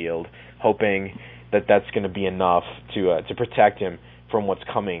deflector shield, hoping that that's going to be enough to protect him from what's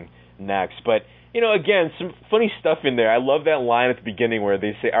coming next. But, again, some funny stuff in there. I love that line at the beginning where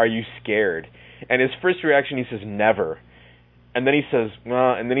they say, "Are you scared?" And his first reaction, he says, "Never." And then he says,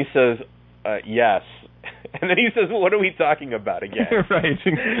 "Well," and then he says, "Yes." And then he says, "What are we talking about again?" Right.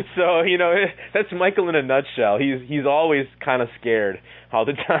 So, that's Michael in a nutshell. He's always kind of scared all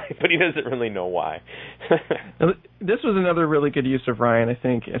the time, but he doesn't really know why. This was another really good use of Ryan, I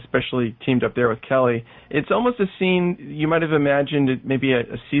think, especially teamed up there with Kelly. It's almost a scene you might have imagined maybe a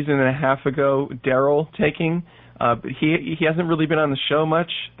season and a half ago, Daryl taking. But he hasn't really been on the show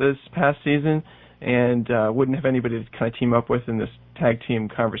much this past season, and wouldn't have anybody to kind of team up with in this tag team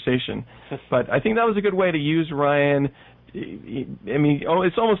conversation. But I think that was a good way to use Ryan. I mean,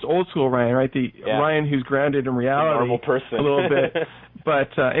 it's almost old school Ryan, right? Ryan who's grounded in reality, a normal person, a little bit.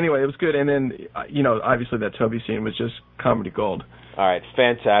 But anyway, it was good. And then, obviously that Toby scene was just comedy gold. All right,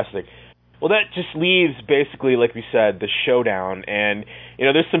 fantastic. Well, that just leaves basically, like we said, the showdown. And,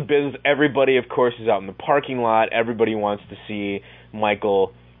 there's some business. Everybody, of course, is out in the parking lot. Everybody wants to see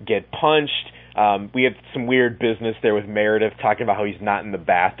Michael get punched. We have some weird business there with Meredith talking about how he's not in the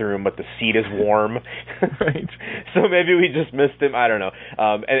bathroom, but the seat is warm. Right. So maybe we just missed him. I don't know.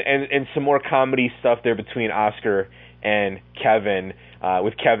 And some more comedy stuff there between Oscar and Kevin,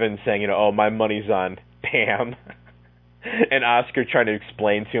 with Kevin saying, "Oh, my money's on Pam." And Oscar trying to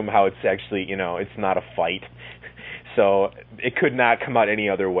explain to him how it's actually, it's not a fight. So it could not come out any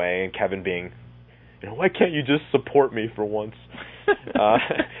other way. And Kevin being, why can't you just support me for once?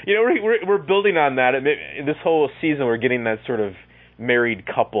 We're building on that. This whole season, we're getting that sort of married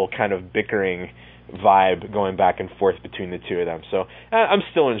couple kind of bickering vibe going back and forth between the two of them. So I'm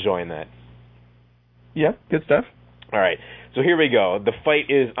still enjoying that. Yeah, good stuff. All right, so here we go. The fight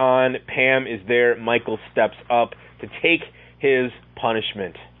is on. Pam is there. Michael steps up to take his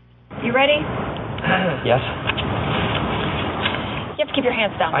punishment. You ready? Yes. You have to keep your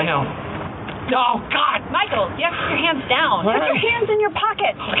hands down. I know. Oh, God! Michael, you have to keep your hands down. What? Put your hands in your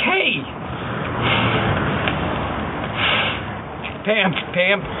pockets. Okay.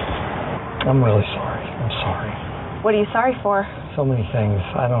 Pam. I'm really sorry. I'm sorry. What are you sorry for? So many things.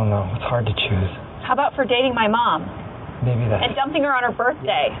 I don't know. It's hard to choose. How about for dating my mom? Maybe that's... And dumping her on her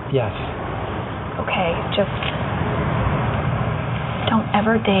birthday? Yes. Okay, just don't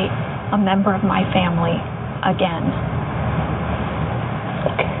ever date a member of my family again.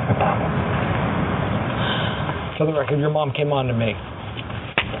 Okay, I promise. For the record, your mom came on to me.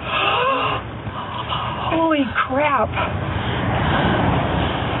 Holy crap.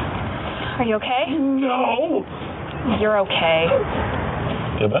 Are you okay? No. You're okay.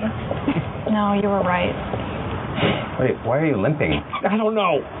 Feel better? No, you were right. Wait, why are you limping? I don't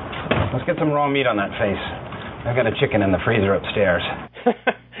know. Let's get some raw meat on that face. I've got a chicken in the freezer upstairs.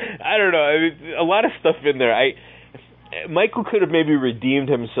 I don't know. I mean, a lot of stuff in there. Michael could have maybe redeemed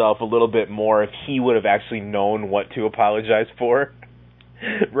himself a little bit more if he would have actually known what to apologize for,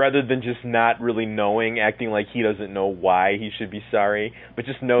 rather than just not really knowing, acting like he doesn't know why he should be sorry, but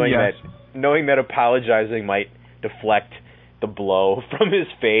just knowing that apologizing might deflect the blow from his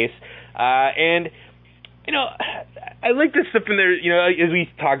face. And you know, I like this stuff in there. You know, as we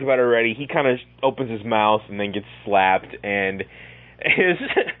talked about already, he kind of opens his mouth and then gets slapped and is,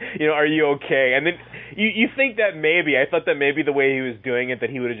 you know, are you okay? And then you think that maybe, I thought that maybe the way he was doing it,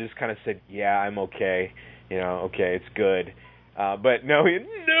 that he would have just kind of said, yeah, I'm okay. You know, okay, it's good. But no,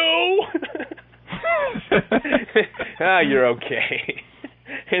 you're okay.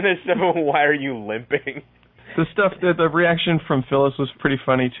 And then stuff, why are you limping? The stuff, the reaction from Phyllis was pretty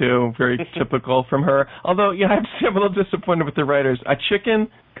funny too, very typical from her. Although, yeah, I'm a little disappointed with the writers. A chicken?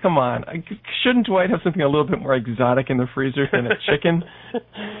 Come on. Shouldn't Dwight have something a little bit more exotic in the freezer than a chicken?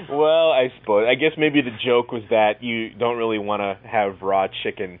 Well, I suppose. I guess maybe the joke was that you don't really want to have raw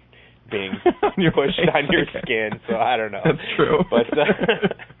chicken being pushed on your skin, so I don't know. That's true. But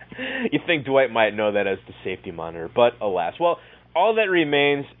you think Dwight might know that as the safety monitor, but alas. Well, all that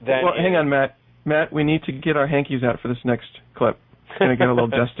remains then... Well, hang on, Matt. Matt, we need to get our hankies out for this next clip. It's going to get a little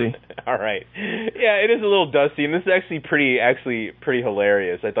dusty. All right. Yeah, it is a little dusty, and this is actually pretty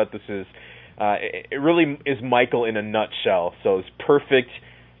hilarious. I thought this is... it really is Michael in a nutshell, so it's perfect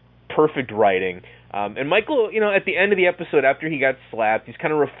writing. And Michael, you know, at the end of the episode, after he got slapped, he's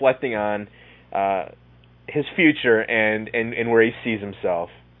kind of reflecting on his future and where he sees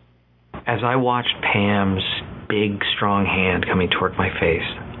himself. As I watched Pam's big, strong hand coming toward my face,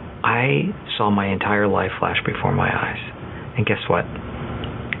 I saw my entire life flash before my eyes. And guess what?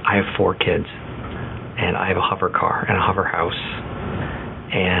 I have 4 kids, and I have a hover car and a hover house,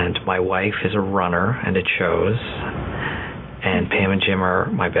 and my wife is a runner, and it shows, and Pam and Jim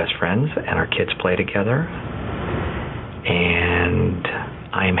are my best friends, and our kids play together, and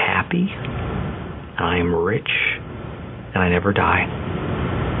I'm happy, and I'm rich, and I never die.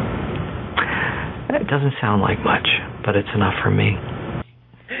 It doesn't sound like much, but it's enough for me.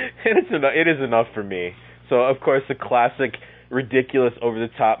 It is enough for me. So, of course, the classic, ridiculous,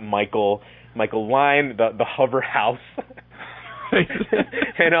 over-the-top Michael line, the hover house,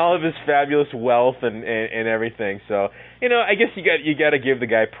 and all of his fabulous wealth and everything. So, you know, I guess you got to give the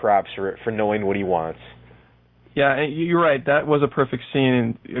guy props for knowing what he wants. Yeah, you're right. That was a perfect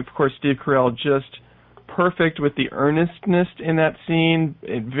scene, and of course, Steve Carell just perfect with the earnestness in that scene.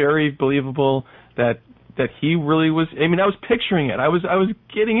 Very believable that he really was. I mean, I was picturing it. I was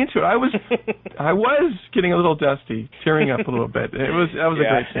getting into it. I was getting a little dusty, tearing up a little bit. That was a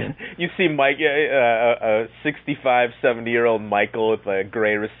great scene. You see Mike, a 65, 70-year-old Michael with a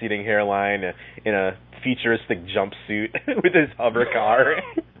gray receding hairline in a futuristic jumpsuit with his hover car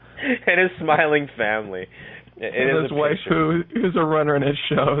and his smiling family. And his wife, who's a runner, and it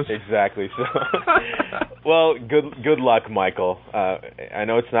shows. Exactly. So, well, good luck, Michael. I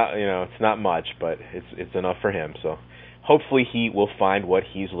know it's not much, but it's enough for him. So, hopefully, he will find what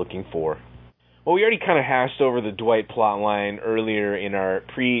he's looking for. Well, we already kind of hashed over the Dwight plotline earlier in our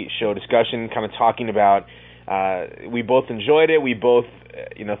pre-show discussion, kind of talking about. We both enjoyed it. We both,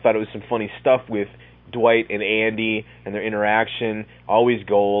 thought it was some funny stuff with Dwight and Andy and their interaction. Always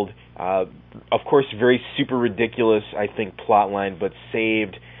gold. Of course, very super ridiculous, I think, plotline, but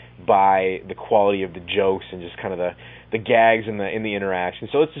saved by the quality of the jokes and just kind of the gags in the interaction.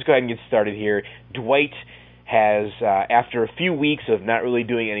 So let's just go ahead and get started here. Dwight has, after a few weeks of not really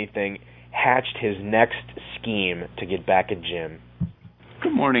doing anything, hatched his next scheme to get back at Jim.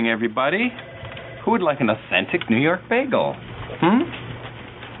 Good morning, everybody. Who would like an authentic New York bagel?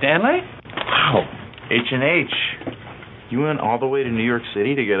 Stanley? Wow. H&H. You went all the way to New York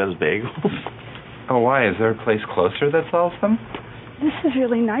City to get us bagels? Oh, why? Is there a place closer that sells them? This is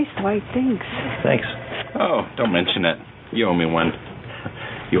really nice, Dwight. Thanks. Thanks. Oh, don't mention it. You owe me one.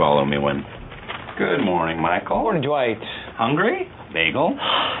 You all owe me one. Good morning, Michael. Morning, Dwight. Hungry? Bagel?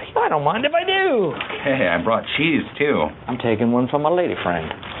 I don't mind if I do. Hey, I brought cheese, too. I'm taking one from my lady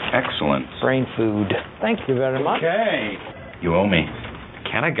friend. Excellent. Brain food. Thank you very much. Okay. You owe me.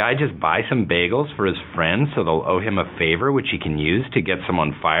 Can't a guy just buy some bagels for his friends so they'll owe him a favor which he can use to get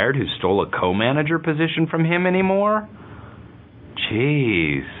someone fired who stole a co-manager position from him anymore?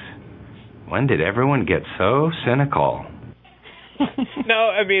 Jeez. When did everyone get so cynical? No,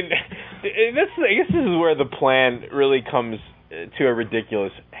 I mean, I guess this is where the plan really comes to a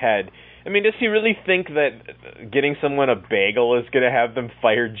ridiculous head. I mean, does he really think that getting someone a bagel is going to have them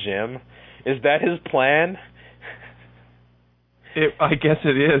fire Jim? Is that his plan? I guess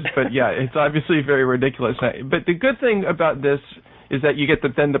it is, but yeah, it's obviously very ridiculous. But the good thing about this is that you get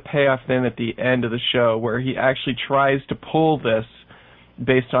the payoff then at the end of the show where he actually tries to pull this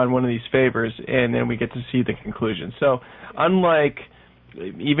based on one of these favors, and then we get to see the conclusion. So unlike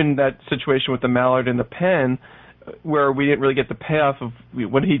even that situation with the mallard and the pen, where we didn't really get the payoff of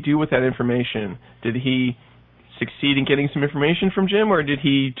what did he do with that information? Did he succeed in getting some information from Jim, or did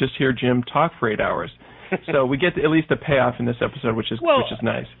he just hear Jim talk for 8 hours? So we get at least a payoff in this episode, which is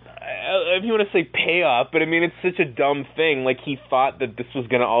nice. If you want to say payoff, but I mean, it's such a dumb thing. Like, he thought that this was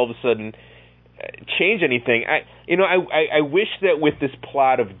going to all of a sudden change anything. I wish that with this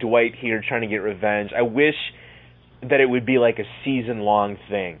plot of Dwight here trying to get revenge, I wish that it would be like a season-long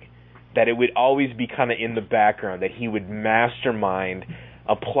thing, that it would always be kind of in the background, that he would mastermind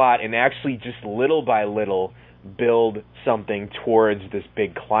a plot and actually just little by little build something towards this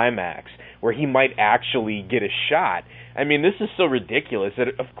big climax where he might actually get a shot. I mean, this is so ridiculous that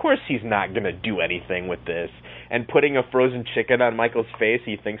of course he's not going to do anything with this. And putting a frozen chicken on Michael's face,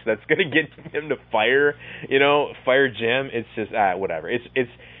 he thinks that's going to get him to fire Jim. It's just whatever.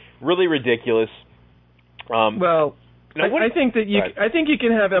 It's really ridiculous. I think that you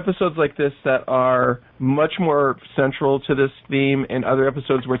can have episodes like this that are much more central to this theme, and other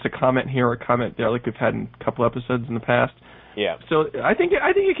episodes where it's a comment here or a comment there, like we've had in a couple episodes in the past. Yeah. So I think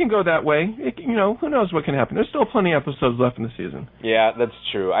it can go that way. Who knows what can happen? There's still plenty of episodes left in the season. Yeah, that's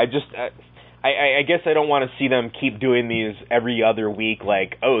true. I guess I don't want to see them keep doing these every other week.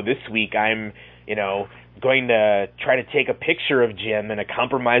 Like, this week I'm, going to try to take a picture of Jim in a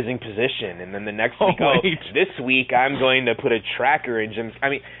compromising position, and then the next week, this week I'm going to put a tracker in Jim's. I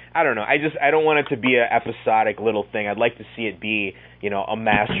mean, I don't know. I don't want it to be an episodic little thing. I'd like to see it be, a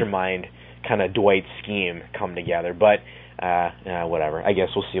mastermind kind of Dwight scheme come together. But whatever. I guess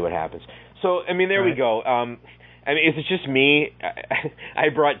we'll see what happens. So, I mean, there we go. I mean, is it just me? I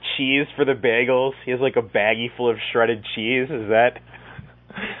brought cheese for the bagels. He has like a baggie full of shredded cheese. Is that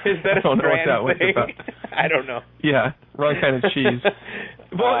a Strand thing? I don't know. Yeah, wrong kind of cheese.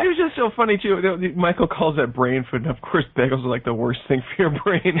 Well, it was just so funny too. Michael calls that brain food, and of course, bagels are like the worst thing for your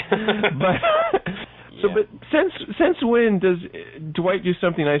brain. But since when does Dwight do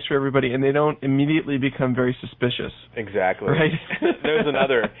something nice for everybody, and they don't immediately become very suspicious? Exactly. Right. There's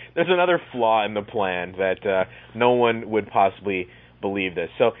another flaw in the plan that no one would possibly believe this.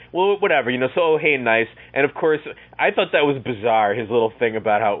 So, well, whatever, so, hey, nice. And, of course, I thought that was bizarre, his little thing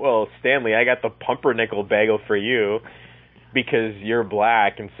about how, well, Stanley, I got the pumpernickel bagel for you because you're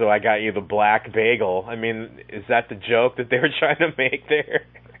black, and so I got you the black bagel. I mean, is that the joke that they were trying to make there?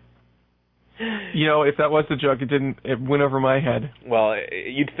 If that was the joke, it went over my head. Well,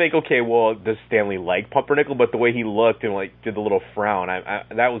 you'd think, okay, well, does Stanley like pumpernickel? But the way he looked and did the little frown,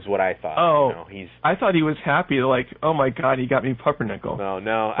 that was what I thought. Oh, I thought he was happy, like, oh my God, he got me pumpernickel. No,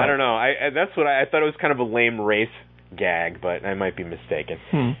 but I don't know. That's what I thought it was kind of a lame race gag, but I might be mistaken.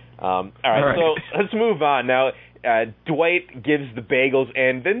 All right, so let's move on now. Dwight gives the bagels,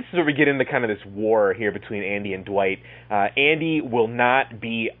 and then this is where we get into kind of this war here between Andy and Dwight. Andy will not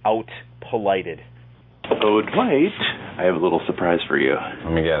be out-polited. Oh, Dwight, I have a little surprise for you.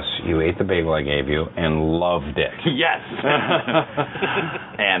 Let me guess. You ate the bagel I gave you and loved it. Yes!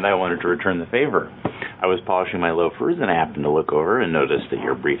 And I wanted to return the favor. I was polishing my loafers and I happened to look over and noticed that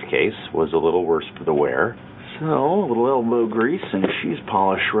your briefcase was a little worse for the wear. So, a little elbow grease, and she's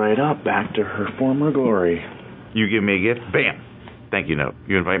polished right up back to her former glory. You give me a gift, bam, thank you note.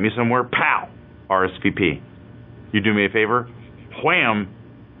 You invite me somewhere, pow, RSVP. You do me a favor, wham,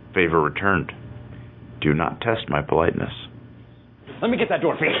 favor returned. Do not test my politeness. Let me get that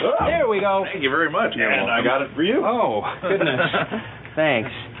door for you. There we go. Thank you very much. And I got it for you. Oh, goodness.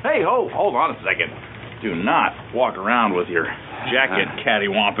 Thanks. Hey, hold on a second. Do not walk around with your jacket,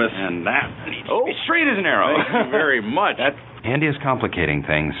 cattywampus. And that needs to be straight as an arrow. Thank you very much. Andy is complicating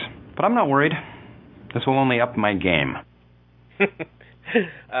things, but I'm not worried. This will only up my game.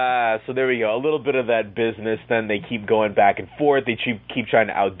 So there we go. A little bit of that business. Then they keep going back and forth. They keep trying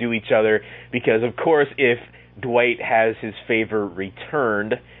to outdo each other because, of course, if Dwight has his favor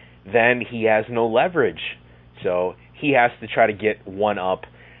returned, then he has no leverage. So he has to try to get one up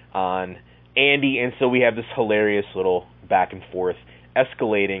on Andy, and so we have this hilarious little back and forth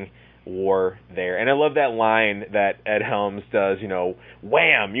escalating war there. And I love that line that Ed Helms does,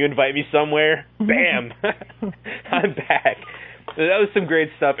 wham, you invite me somewhere, bam, I'm back. So that was some great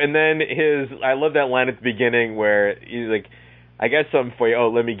stuff. And then I love that line at the beginning where he's like, I got something for you. Oh,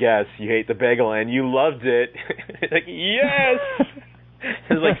 let me guess, you hate the bagel and you loved it. Like, yes!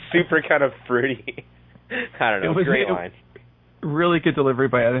 It's like super kind of fruity. I don't know, great line. Really good delivery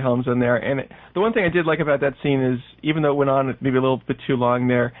by Ed Helms in there. And the one thing I did like about that scene is, even though it went on maybe a little bit too long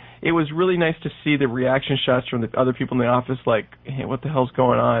there, it was really nice to see the reaction shots from the other people in the office, like, hey, what the hell's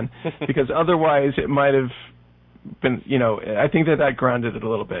going on? Because otherwise it might have been, I think that grounded it a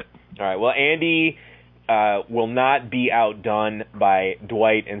little bit. All right, well, Andy will not be outdone by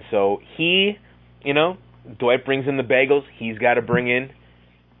Dwight, and so he, Dwight brings in the bagels, he's got to bring in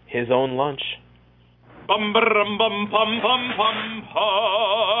his own lunch. Bum bum bum bum bum bum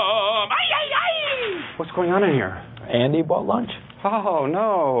bum. What's going on in here? Andy bought lunch. Oh,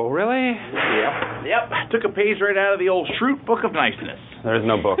 no, really? Yep. Took a page right out of the old Schrute Book of Niceness. There's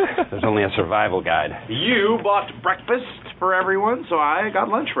no book. There's only a survival guide. You bought breakfast for everyone, so I got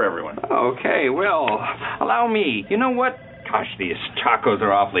lunch for everyone. Okay, well, allow me. You know what? Gosh, these tacos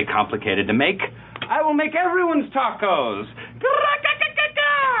are awfully complicated to make. I will make everyone's tacos.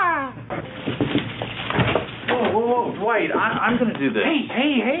 Whoa, Dwight, I'm going to do this.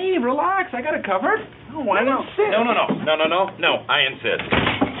 Hey, relax. I got it covered. No, why not? No, I insist.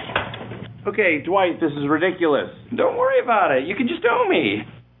 Okay, Dwight, this is ridiculous. Don't worry about it. You can just owe me.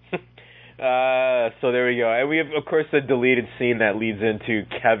 So there we go. And we have, of course, the deleted scene that leads into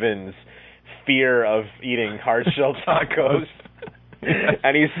Kevin's fear of eating hard-shelled tacos.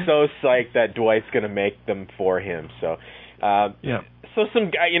 And he's so psyched that Dwight's going to make them for him. So, yeah. So some,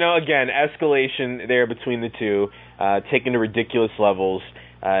 again, escalation there between the two, taken to ridiculous levels.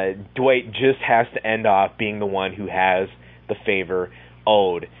 Dwight just has to end off being the one who has the favor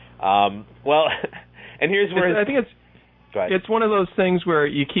owed. Well, and here's where I think it's one of those things where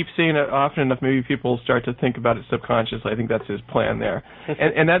you keep seeing it often enough, maybe people start to think about it subconsciously. I think that's his plan there.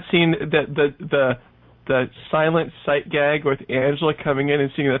 And that scene, the silent sight gag with Angela coming in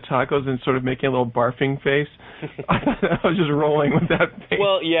and seeing the tacos and sort of making a little barfing face. I was just rolling with that face.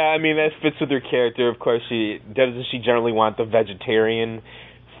 Well, yeah, I mean, that fits with her character. Of course, she generally want the vegetarian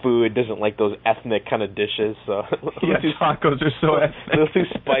food, doesn't like those ethnic kind of dishes. So yeah, tacos are so ethnic. A little too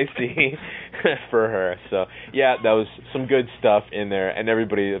spicy for her. So, yeah, that was some good stuff in there. And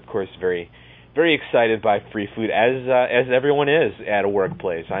everybody, of course, very, very excited by free food, as everyone is at a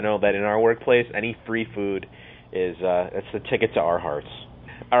workplace. I know that in our workplace, any free food is that's the ticket to our hearts.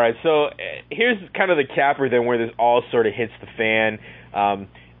 All right, so here's kind of the capper then where this all sort of hits the fan,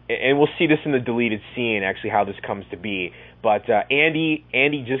 and we'll see this in the deleted scene, actually, how this comes to be. But Andy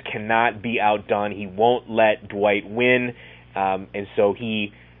just cannot be outdone. He won't let Dwight win, and so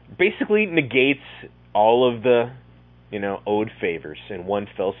he basically negates all of the, owed favors in one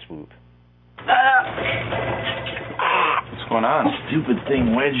fell swoop. What's going on? Stupid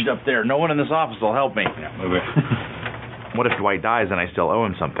thing wedged up there. No one in this office will help me. Yeah, move it. What if Dwight dies and I still owe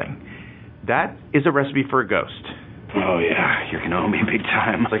him something? That is a recipe for a ghost. Oh, yeah. You're going to owe me big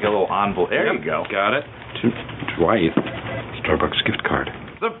time. It's like a little envelope. There you go. Got it. To Dwight. Starbucks gift card.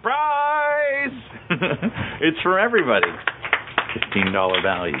 Surprise! It's for everybody. $15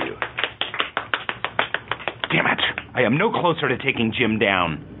 value. Damn it. I am no closer to taking Jim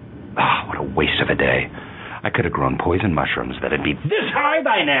down. Ah, what a waste of a day. I could have grown poison mushrooms that'd be this high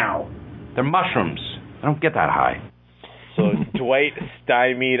by now. They're mushrooms. I don't get that high. So Dwight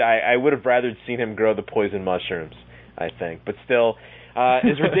stymied. I would have rather seen him grow the poison mushrooms, I think. But still,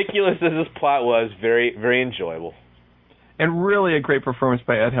 as ridiculous as this plot was, very, very enjoyable. And really a great performance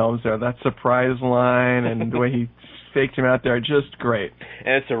by Ed Helms there. That surprise line and the way he faked him out there, just great.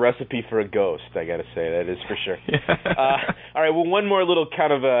 And it's a recipe for a ghost, I got to say. That is for sure. All right, well, one more little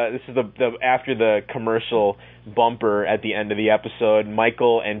kind of this is the after the commercial bumper at the end of the episode.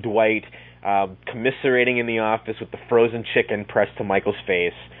 Michael and Dwight commiserating in the office with the frozen chicken pressed to Michael's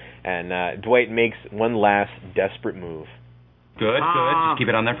face, and Dwight makes one last desperate move. Good. Just keep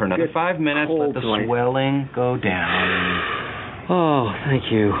it on there for another 5 minutes. Let the swelling go down. Oh,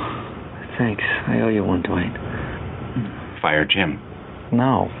 thank you. Thanks. I owe you one, Dwight. Fire Jim.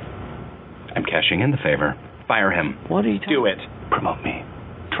 No. I'm cashing in the favor. Fire him. What are you Do it. Promote me.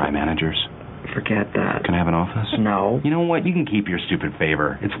 Try managers. Forget that. Can I have an office? No. You know what? You can keep your stupid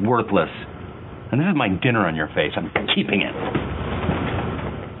favor. It's worthless. And this is my dinner on your face. I'm keeping it.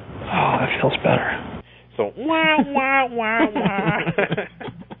 Oh, that feels better. So also wah, wah, wah, wah.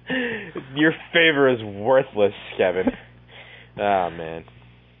 Your favor is worthless, Kevin. Oh, man.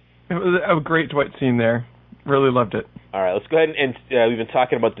 It was a great Dwight scene there. Really loved it. All right, let's go ahead and we've been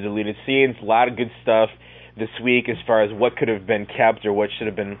talking about the deleted scenes. A lot of good stuff this week as far as what could have been kept or what should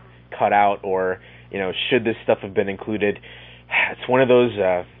have been cut out, or should this stuff have been included. It's one of those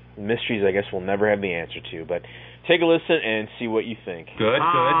mysteries I guess we'll never have the answer to. But take a listen and see what you think. Good.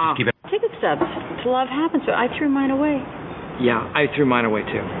 Just keep it. Ticket stubs. Love happens, so I threw mine away. Yeah, I threw mine away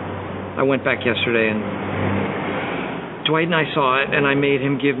too. I went back yesterday and Dwight and I saw it, and I made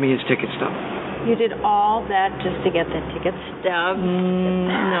him give me his ticket stub. You did all that just to get the ticket stub?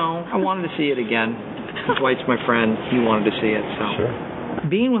 No, I wanted to see it again. Dwight's my friend. He wanted to see it, so. Sure.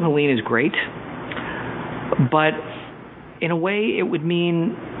 Being with Helene is great, but in a way it would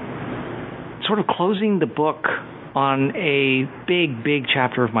mean sort of closing the book on a big, big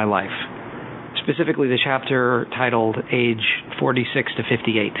chapter of my life, specifically the chapter titled Age 46 to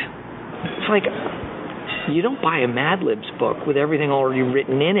 58. It's like, you don't buy a Mad Libs book with everything already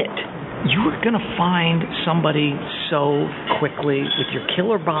written in it. You are going to find somebody so quickly with your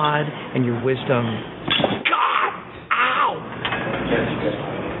killer bod and your wisdom. God! Ow!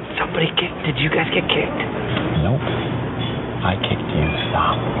 Somebody kicked. Did you guys get kicked? Nope. I kicked you.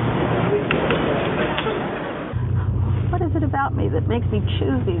 Stop. What is it about me that makes me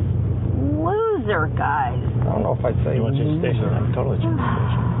choose these loser guys? I don't know if I'd say loser. I'm totally changed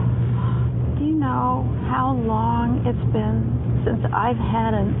station. Do you know how long it's been since I've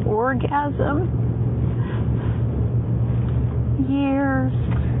had an orgasm? Years.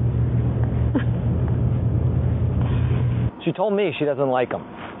 She told me she doesn't like them.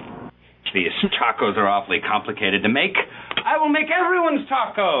 These tacos are awfully complicated to make. I will make everyone's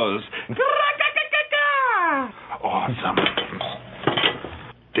tacos. Awesome.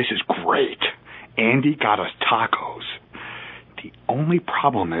 This is great. Andy got us tacos. The only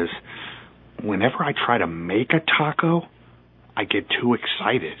problem is, whenever I try to make a taco, I get too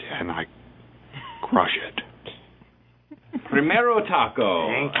excited and I crush it. Primero taco.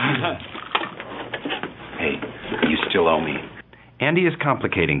 Thank you. Hey, you still owe me. Andy is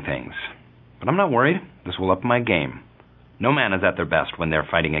complicating things, but I'm not worried. This will up my game. No man is at their best when they're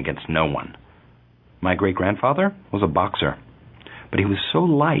fighting against no one. My great-grandfather was a boxer, but he was so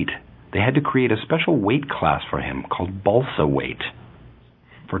light they had to create a special weight class for him called balsa weight.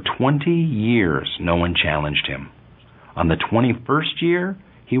 For 20 years, no one challenged him. On the 21st year,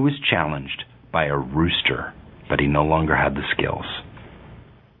 he was challenged by a rooster, but he no longer had the skills.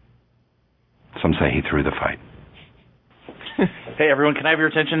 Some say he threw the fight. Hey, everyone, can I have your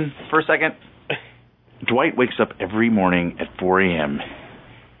attention for a second? Dwight wakes up every morning at 4 a.m.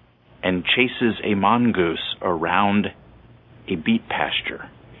 and chases a mongoose around a beet pasture.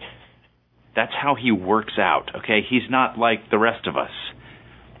 That's how he works out, okay? He's not like the rest of us.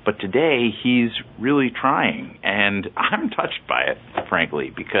 But today, he's really trying, and I'm touched by it,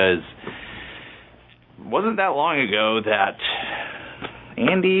 frankly, because it wasn't that long ago that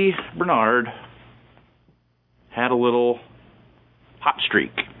Andy Bernard had a little hot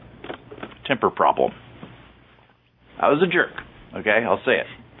streak, temper problem. I was a jerk, okay? I'll say it.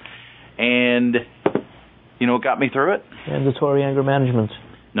 And you know what got me through it? Mandatory anger management.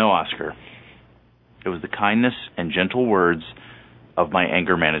 No, Oscar. It was the kindness and gentle words of my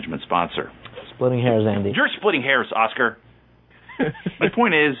anger management sponsor. Splitting hairs, Andy. You're splitting hairs, Oscar. My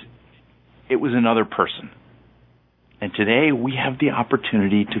point is, it was another person. And today we have the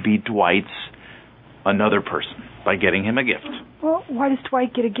opportunity to be Dwight's another person by getting him a gift. Well, why does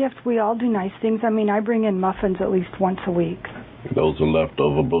Dwight get a gift? We all do nice things. I mean, I bring in muffins at least once a week. Those are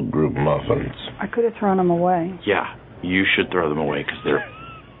leftover book group muffins. I could have thrown them away. Yeah, you should throw them away because they're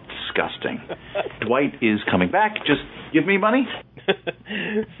disgusting. Dwight is coming back. Just give me money.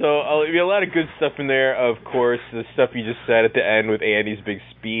 So there'll be a lot of good stuff in there, of course. The stuff you just said at the end with Andy's big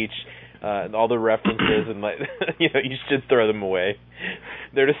speech, and all the references, and you should throw them away.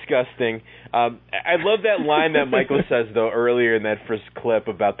 They're disgusting. I love that line that Michael says though earlier in that first clip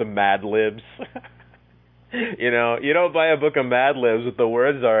about the Mad Libs. You don't buy a book of Mad Libs with the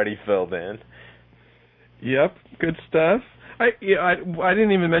words already filled in. Yep, good stuff. I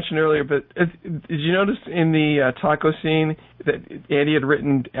didn't even mention earlier, but did you notice in the taco scene that Andy had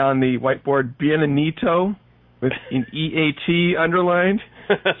written on the whiteboard Bienvenido with an EAT underlined?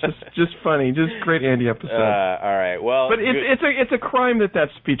 just funny, just great Andy episode. All right, well, but it's a crime that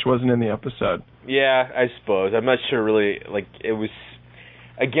speech wasn't in the episode. Yeah, I suppose. I'm not sure really. Like it was.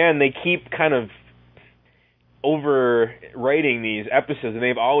 Again, they keep kind of overwriting these episodes, and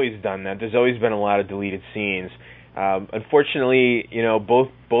they've always done that. There's always been a lot of deleted scenes. Unfortunately,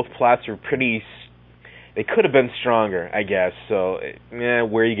 both plots are pretty they could have been stronger, I guess. So, where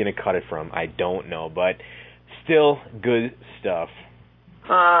are you going to cut it from? I don't know, but still good stuff.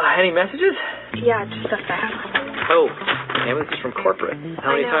 Any messages? Yeah, just a fax. Oh, damn it, this is from corporate.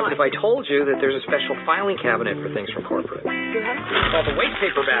 How many times have I told you that there's a special filing cabinet for things from corporate? It's called the waste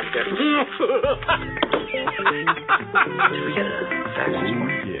paper basket. Did we get a fax this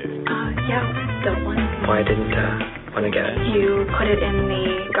morning? Yeah, the one. Why didn't I get it? You put it in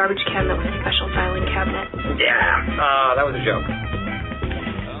the garbage can that was a special filing cabinet. Yeah, that was a joke.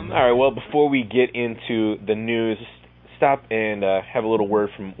 All right, well, before we get into the news, stop and have a little word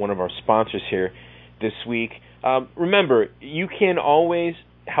from one of our sponsors here this week. Remember, you can always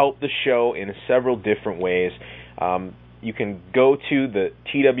help the show in several different ways. You can go to the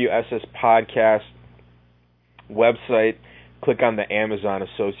TWSS Podcast website, click on the Amazon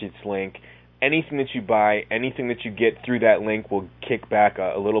Associates link. Anything that you buy, anything that you get through that link will kick back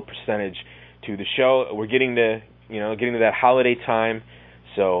a little percentage to the show. We're getting to that holiday time,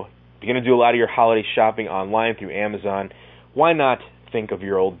 so if you're going to do a lot of your holiday shopping online through Amazon, why not think of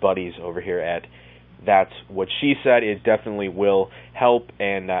your old buddies over here at That's What She Said? It definitely will help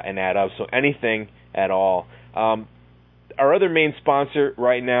and add up. So anything at all. Our other main sponsor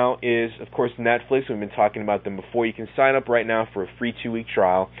right now is, of course, Netflix. We've been talking about them before. You can sign up right now for a free 2-week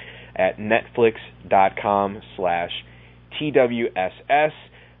trial at netflix.com/TWSS.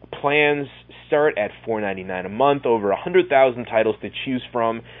 Plans start at $4.99 a month. Over 100,000 titles to choose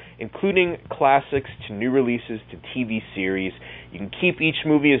from, including classics to new releases to TV series. You can keep each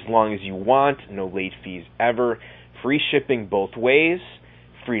movie as long as you want. No late fees ever. Free shipping both ways.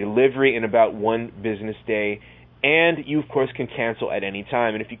 Free delivery in about 1 business day. And you, of course, can cancel at any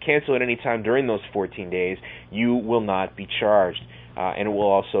time. And if you cancel at any time during those 14 days, you will not be charged. And it will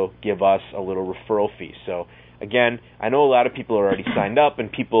also give us a little referral fee. So, again, I know a lot of people are already signed up,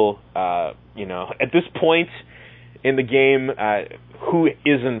 and people, at this point in the game, who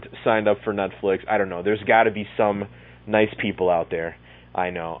isn't signed up for Netflix? I don't know. There's got to be some nice people out there. I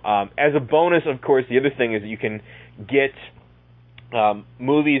know. As a bonus, of course, the other thing is that you can get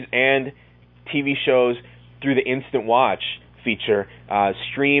movies and TV shows through the Instant Watch feature,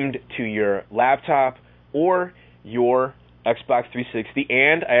 streamed to your laptop or your Xbox 360.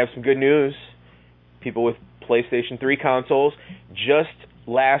 And I have some good news. People with PlayStation 3 consoles, just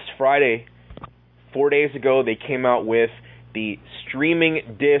last Friday, 4 days ago, they came out with the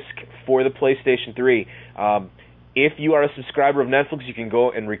streaming disc for the PlayStation 3. If you are a subscriber of Netflix, you can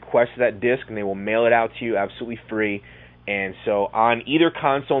go and request that disc, and they will mail it out to you absolutely free. And so on either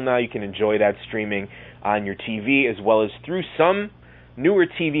console now, you can enjoy that streaming on your TV, as well as through some newer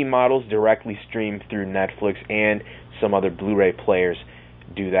TV models directly streamed through Netflix, and some other Blu-ray players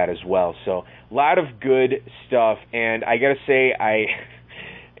do that as well. So a lot of good stuff, and I gotta say,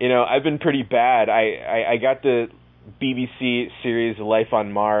 I've been pretty bad. I got the BBC series Life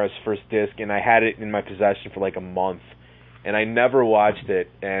on Mars first disc, and I had it in my possession for like a month, and I never watched it,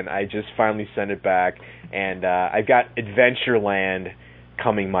 and I just finally sent it back, and I've got Adventureland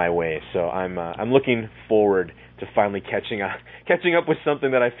coming my way, so I'm looking forward to finally catching up with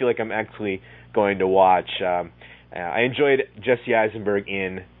something that I feel like I'm actually going to watch. I enjoyed Jesse Eisenberg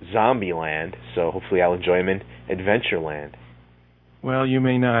in Zombieland, so hopefully I'll enjoy him in Adventureland. Well, you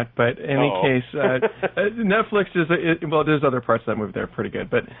may not, but in any case, Netflix is there's other parts of that movie that are pretty good,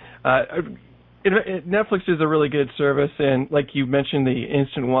 but Netflix is a really good service, and like you mentioned, the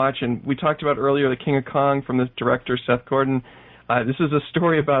Instant Watch, and we talked about earlier the King of Kong from the director Seth Gordon. This is a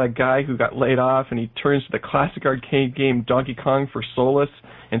story about a guy who got laid off, and he turns to the classic arcade game Donkey Kong for solace,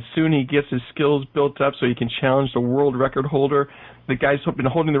 and soon he gets his skills built up so he can challenge the world record holder. The guy's been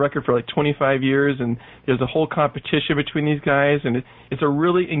holding the record for like 25 years, and there's a whole competition between these guys, and it's a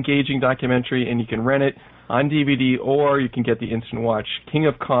really engaging documentary, and you can rent it on DVD, or you can get the Instant Watch. King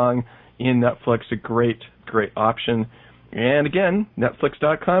of Kong in Netflix, a great, great option. And again,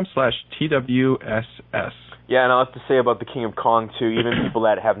 netflix.com/TWSS. Yeah, and I'll have to say about the King of Kong, too, even people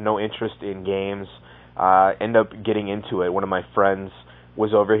that have no interest in games end up getting into it. One of my friends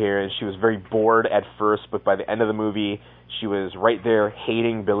was over here, and she was very bored at first, but by the end of the movie, she was right there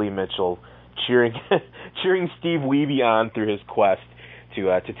hating Billy Mitchell, cheering Steve Wiebe on through his quest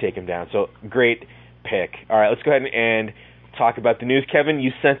to take him down. So, great pick. All right, let's go ahead and talk about the news. Kevin,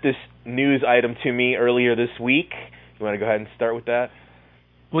 you sent this news item to me earlier this week. You want to go ahead and start with that?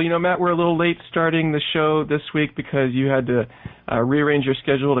 Well, Matt, we're a little late starting the show this week because you had to rearrange your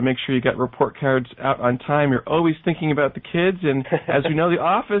schedule to make sure you got report cards out on time. You're always thinking about the kids, and as we know, the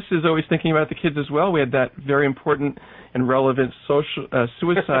office is always thinking about the kids as well. We had that very important and relevant social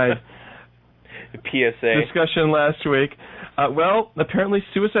suicide PSA. discussion last week. Well, apparently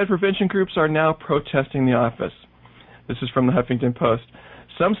suicide prevention groups are now protesting The Office. This is from the Huffington Post.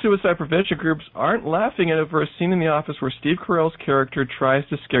 Some suicide prevention groups aren't laughing at over a scene in The Office where Steve Carell's character tries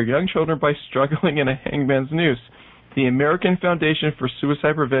to scare young children by struggling in a hangman's noose. The American Foundation for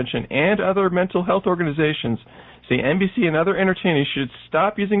Suicide Prevention and other mental health organizations say NBC and other entertainers should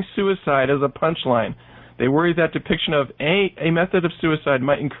stop using suicide as a punchline. They worry that depiction of a method of suicide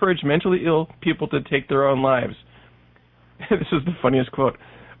might encourage mentally ill people to take their own lives. This is the funniest quote.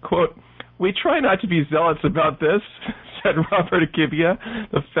 Quote, "We try not to be zealots about this," said Robert Akibia,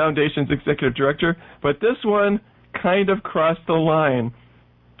 the Foundation's executive director, "but this one kind of crossed the line.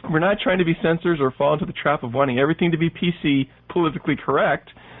 We're not trying to be censors or fall into the trap of wanting everything to be PC, politically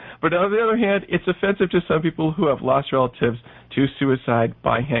correct, but on the other hand, it's offensive to some people who have lost relatives to suicide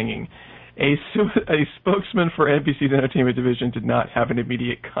by hanging." A spokesman for NBC's entertainment division did not have an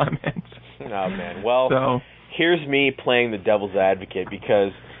immediate comment. Oh, man. Well, here's me playing the devil's advocate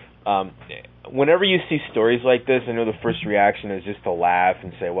because whenever you see stories like this, I know the first reaction is just to laugh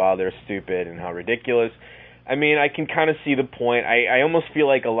and say, wow, they're stupid and how ridiculous. I mean, I can kind of see the point. I almost feel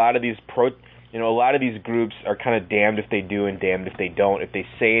like a lot of these groups are kind of damned if they do and damned if they don't. If they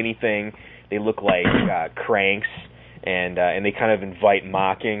say anything, they look like cranks, and they kind of invite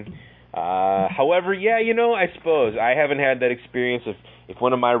mocking. However, yeah, I suppose I haven't had that experience. If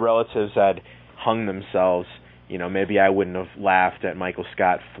one of my relatives had hung themselves, maybe I wouldn't have laughed at Michael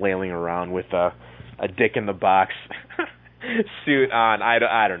Scott flailing around with a dick in the box suit on. I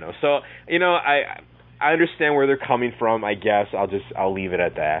don't know. So, I understand where they're coming from, I guess. I'll leave it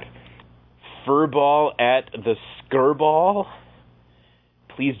at that. Furball at the Skirball.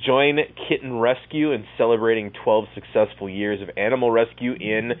 Please join Kitten Rescue in celebrating 12 successful years of animal rescue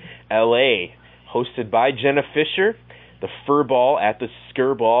in L.A. Hosted by Jenna Fisher, the Furball at the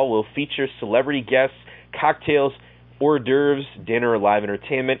Skirball will feature celebrity guests, cocktails, hors d'oeuvres, dinner, live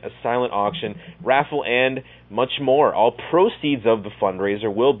entertainment, a silent auction, raffle, and much more. All proceeds of the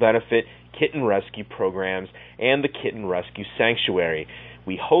fundraiser will benefit kitten rescue programs and the Kitten Rescue Sanctuary.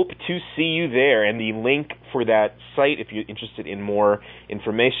 We hope to see you there, and the link for that site, if you're interested in more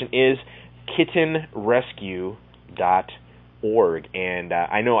information, is kittenrescue.org. And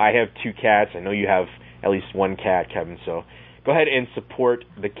I know I have 2 cats. I know you have at least 1 cat, Kevin, so go ahead and support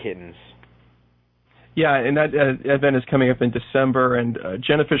the kittens. Yeah, and that event is coming up in December, and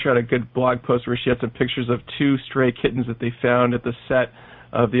Jenna Fisher had a good blog post where she had some pictures of 2 stray kittens that they found at the set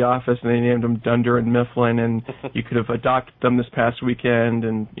of The Office, and they named them Dunder and Mifflin, and you could have adopted them this past weekend,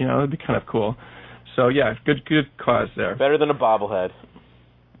 and, it'd be kind of cool. So, yeah, good cause there. Better than a bobblehead.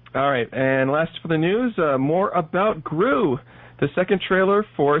 All right, and last for the news, more about Gru. The second trailer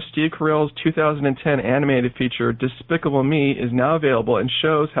for Steve Carell's 2010 animated feature, Despicable Me, is now available and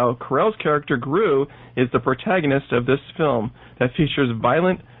shows how Carell's character Gru is the protagonist of this film that features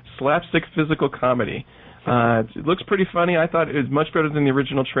violent, slapstick physical comedy. It looks pretty funny. I thought it was much better than the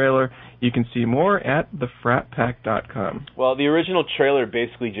original trailer. You can see more at thefratpack.com. Well, the original trailer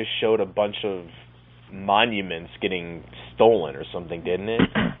basically just showed a bunch of monuments getting stolen or something, didn't it?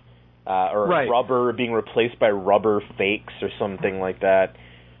 Or right. Rubber being replaced by rubber fakes or something like that.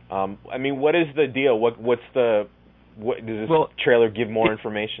 I mean, what is the deal? What does this trailer give more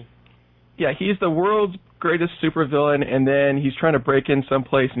information? Yeah, he's the world's greatest supervillain, and then he's trying to break in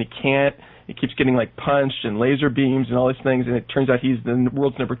someplace, and he can't. He keeps getting, punched and laser beams and all these things, and it turns out he's the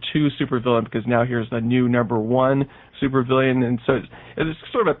world's number 2 supervillain because now here's the new number 1 supervillain, and so it's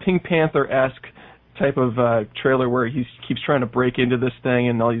sort of a Pink Panther-esque type of trailer where he keeps trying to break into this thing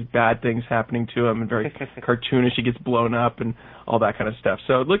and all these bad things happening to him, and very cartoonish. He gets blown up and all that kind of stuff.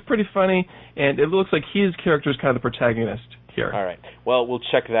 So it looked pretty funny, and it looks like his character is kind of the protagonist here. All right. Well, we'll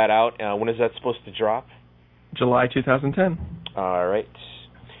check that out. When is that supposed to drop? July 2010. All right.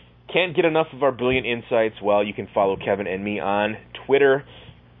 Can't get enough of our brilliant insights? Well, you can follow Kevin and me on Twitter.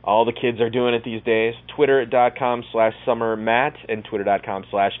 All the kids are doing it these days. Twitter.com/SummerMatt and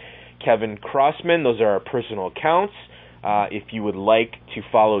Twitter.com/Kevin Crossman. Those are our personal accounts. If you would like to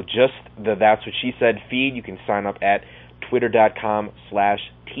follow just the That's What She Said feed, you can sign up at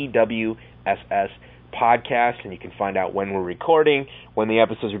Twitter.com/TWSS podcast, and you can find out when we're recording, when the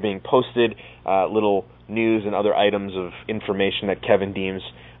episodes are being posted, little news and other items of information that Kevin deems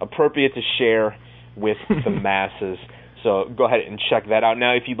appropriate to share with the masses. So go ahead and check that out.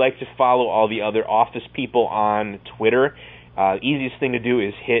 Now, if you'd like to follow all the other Office people on Twitter, easiest thing to do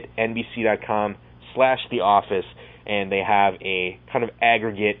is hit NBC.com/TheOffice, and they have a kind of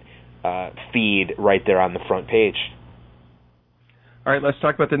aggregate feed right there on the front page. All right, let's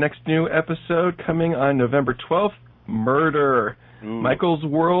talk about the next new episode coming on November 12th, Murder. Michael's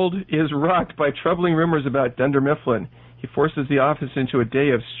world is rocked by troubling rumors about Dunder Mifflin. He forces the office into a day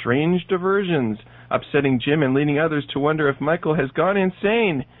of strange diversions, upsetting Jim and leading others to wonder if Michael has gone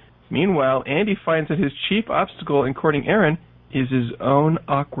insane. Meanwhile, Andy finds that his chief obstacle in courting Erin is his own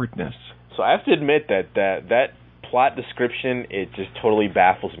awkwardness. So I have to admit that plot description, it just totally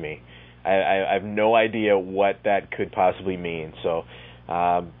baffles me. I have no idea what that could possibly mean. So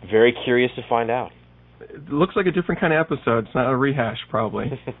very curious to find out. It looks like a different kind of episode. It's not a rehash, probably,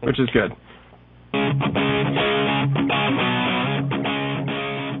 which is good.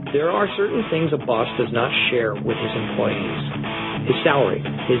 There are certain things a boss does not share with his employees. His salary,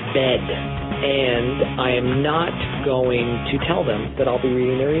 his bed, and I am not going to tell them that I'll be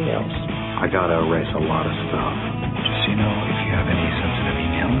reading their emails. I gotta erase a lot of stuff. Just so you know, if you have any sensitive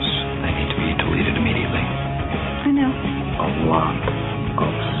emails, they need to be deleted immediately. I know. A lot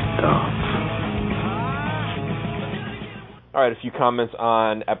of stuff. All right, a few comments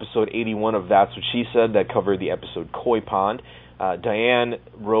on episode 81 of That's What She Said that covered the episode Koi Pond. Diane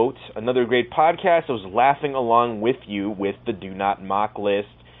wrote, another great podcast. I was laughing along with you with the Do Not Mock list.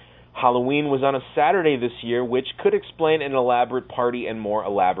 Halloween was on a Saturday this year, which could explain an elaborate party and more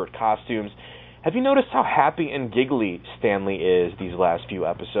elaborate costumes. Have you noticed how happy and giggly Stanley is these last few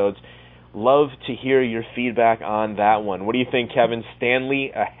episodes? Love to hear your feedback on that one. What do you think, Kevin?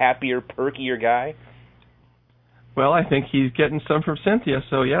 Stanley, a happier, perkier guy? Well, I think he's getting some from Cynthia,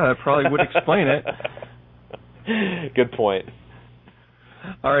 so yeah, that probably would explain it. Good point.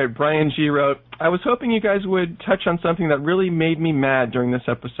 All right, Brian G. wrote, I was hoping you guys would touch on something that really made me mad during this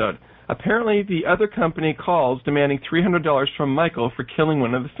episode. Apparently, the other company calls demanding $300 from Michael for killing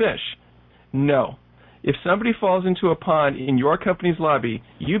one of the fish. No. If somebody falls into a pond in your company's lobby,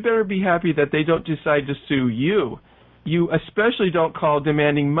 you better be happy that they don't decide to sue you. You especially don't call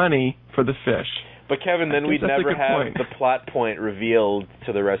demanding money for the fish. But Kevin, then we'd never have the plot point revealed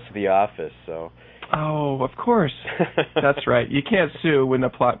to the rest of the office, so... Oh, of course. That's right. You can't sue when the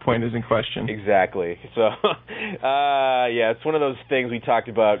plot point is in question. Exactly. So, yeah, it's one of those things we talked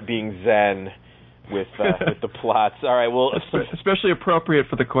about being zen with the plots. All right, well... Especially appropriate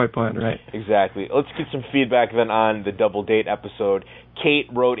for the koi pond, right? Exactly. Let's get some feedback then on the Double Date episode. Kate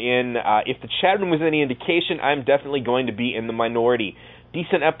wrote in, if the chat room was any indication, I'm definitely going to be in the minority.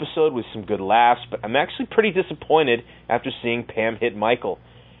 Decent episode with some good laughs, but I'm actually pretty disappointed after seeing Pam hit Michael.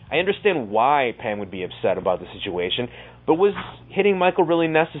 I understand why Pam would be upset about the situation, but was hitting Michael really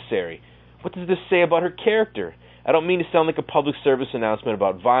necessary? What does this say about her character? I don't mean to sound like a public service announcement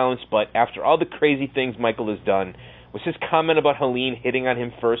about violence, but after all the crazy things Michael has done, was his comment about Helene hitting on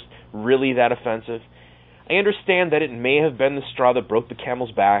him first really that offensive? I understand that it may have been the straw that broke the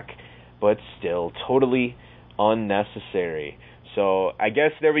camel's back, but still totally unnecessary. So I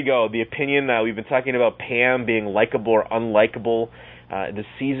guess there we go. The opinion we've been talking about Pam being likable or unlikable this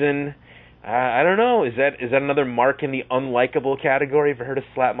season. I don't know. Is that another mark in the unlikable category for her to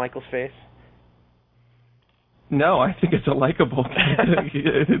slap Michael's face? No, I think it's a likable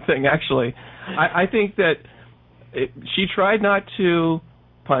thing, actually. I think that she tried not to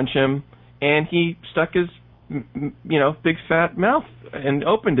punch him, and he stuck his, big fat mouth and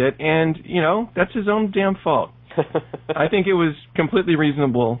opened it, and, that's his own damn fault. I think it was completely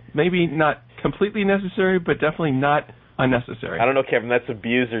reasonable. Maybe not completely necessary, but definitely not unnecessary. I don't know, Kevin. That's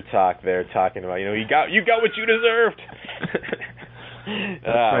abuser talk they're talking about. You got what you deserved. That's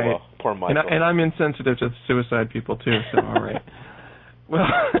right. Well, poor Michael. And I'm insensitive to suicide people, too, so all right. Well,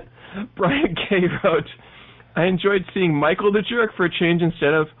 Brian K. wrote, I enjoyed seeing Michael the jerk for a change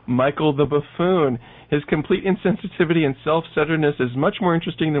instead of Michael the buffoon. His complete insensitivity and self-centeredness is much more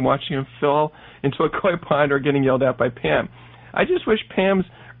interesting than watching him fall into a koi pond or getting yelled at by Pam. I just wish Pam's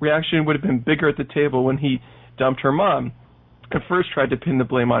reaction would have been bigger at the table when he dumped her mom and first tried to pin the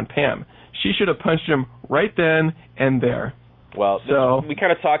blame on Pam. She should have punched him right then and there. Well, we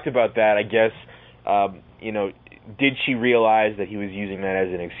kind of talked about that, I guess. Did she realize that he was using that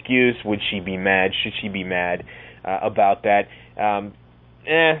as an excuse? Would she be mad? Should she be mad about that?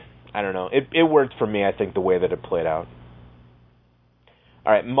 I don't know. It worked for me, I think, the way that it played out.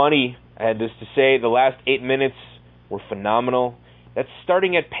 All right, Money, I had this to say. The last 8 minutes were phenomenal. That's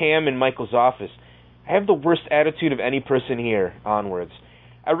starting at Pam in Michael's office. I have the worst attitude of any person here onwards.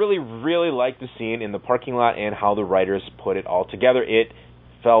 I really, really liked the scene in the parking lot and how the writers put it all together. It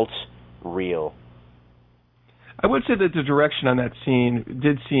felt real. I would say that the direction on that scene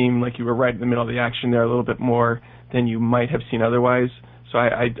did seem like you were right in the middle of the action there a little bit more than you might have seen otherwise. So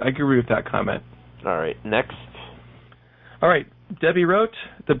I agree with that comment. All right, next. All right, Debbie wrote,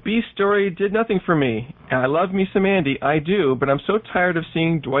 the Beast story did nothing for me. I love me some Andy, I do, but I'm so tired of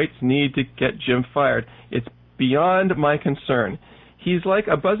seeing Dwight's need to get Jim fired. It's beyond my concern. He's like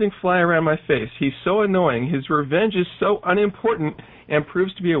a buzzing fly around my face. He's so annoying. His revenge is so unimportant and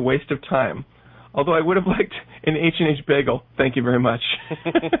proves to be a waste of time. Although I would have liked an H&H bagel. Thank you very much.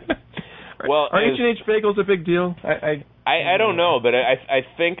 Well, are H&H bagels a big deal? I don't know, but I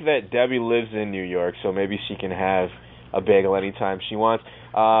think that Debbie lives in New York, so maybe she can have a bagel anytime she wants.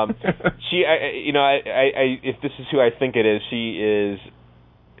 If this is who I think it is, she is.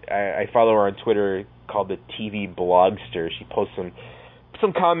 I follow her on Twitter, called the TV Blogster. She posts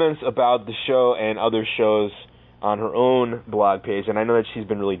some comments about the show and other shows on her own blog page, and I know that she's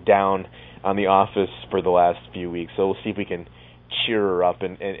been really down on The Office for the last few weeks, so we'll see if we can cheer her up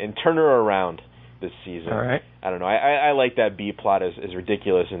and turn her around this season. All right. I don't know. I like that B plot as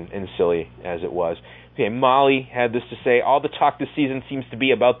ridiculous and silly as it was. Okay, Molly had this to say: all the talk this season seems to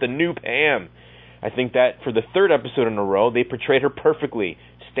be about the new Pam. I think that for the third episode in a row, they portrayed her perfectly,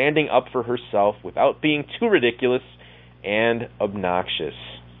 standing up for herself without being too ridiculous and obnoxious.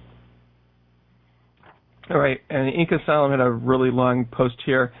 All right, and Inca Salam had a really long post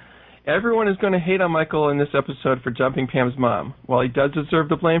here. Everyone is going to hate on Michael in this episode for jumping Pam's mom. While he does deserve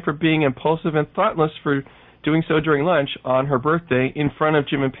the blame for being impulsive and thoughtless for doing so during lunch on her birthday in front of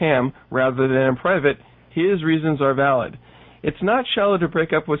Jim and Pam rather than in private, his reasons are valid. It's not shallow to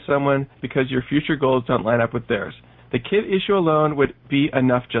break up with someone because your future goals don't line up with theirs. The kid issue alone would be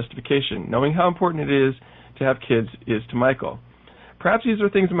enough justification. Knowing how important it is to have kids is to Michael. Perhaps these are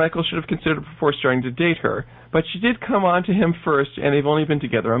things Michael should have considered before starting to date her, but she did come on to him first, and they've only been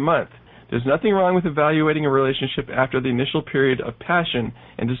together a month. There's nothing wrong with evaluating a relationship after the initial period of passion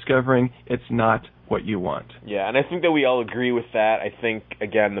and discovering it's not what you want. Yeah, and I think that we all agree with that. I think,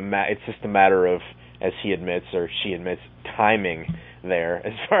 again, it's just a matter of, as he admits, or she admits, timing there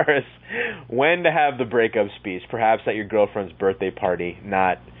as far as when to have the breakup speech. Perhaps at your girlfriend's birthday party,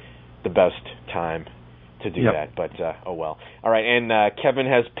 not the best time to do that, but oh well. All right, and Kevin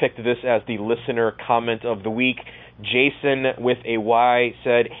has picked this as the listener comment of the week. Jason with a Y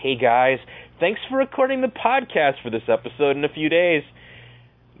said, "Hey guys, thanks for recording the podcast for this episode in a few days.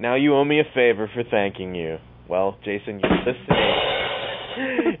 Now you owe me a favor for thanking you." Well, Jason, you're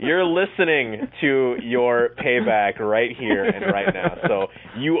listening. You're listening to your payback right here and right now, so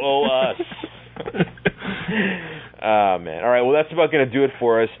you owe us. Oh, man. All right, well, that's about going to do it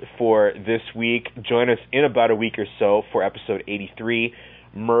for us for this week. Join us in about a week or so for episode 83,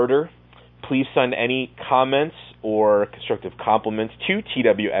 Murder. Please send any comments or constructive compliments to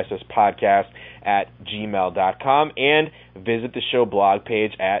twsspodcast@gmail.com and visit the show blog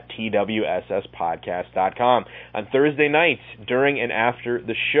page at twsspodcast.com. On Thursday nights, during and after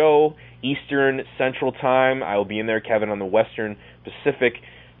the show, Eastern Central Time, I will be in there, Kevin, on the Western Pacific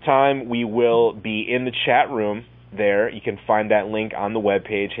Time. We will be in the chat room there. You can find that link on the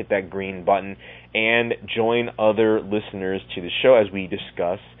webpage, hit that green button, and join other listeners to the show as we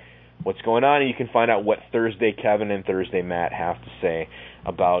discuss what's going on, and you can find out what Thursday Kevin and Thursday Matt have to say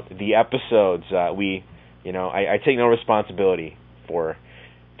about the episodes. I take no responsibility for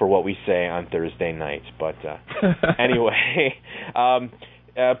what we say on Thursday nights, but anyway,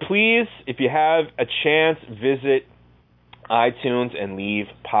 please, if you have a chance, visit iTunes and leave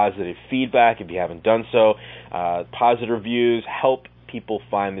positive feedback if you haven't done so. Positive reviews help people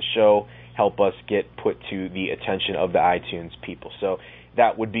find the show, help us get put to the attention of the iTunes people. So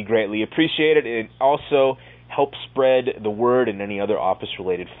that would be greatly appreciated. It also helps spread the word in any other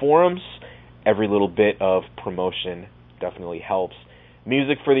Office-related forums. Every little bit of promotion definitely helps.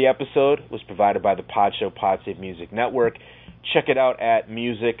 Music for the episode was provided by the Podshow Podsafe Music Network. Check it out at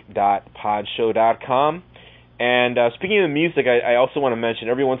music.podshow.com. And speaking of music, I also want to mention,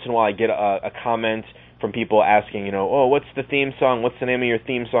 every once in a while I get a comment from people asking, oh, what's the theme song? What's the name of your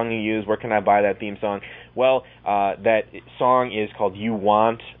theme song you use? Where can I buy that theme song? Well, that song is called You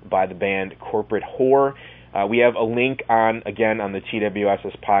Want by the band Corporate Whore. We have a link on the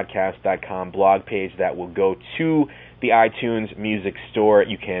twsspodcast.com blog page that will go to the iTunes Music Store.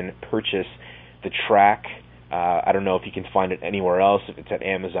 You can purchase the track. I don't know if you can find it anywhere else, if it's at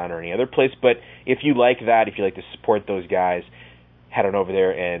Amazon or any other place, but if you like that, if you like to support those guys, head on over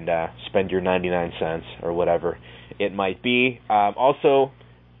there and spend your 99 cents or whatever it might be. Also,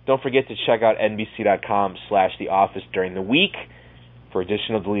 don't forget to check out NBC.com/The Office during the week for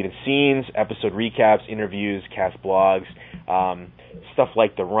additional deleted scenes, episode recaps, interviews, cast blogs, stuff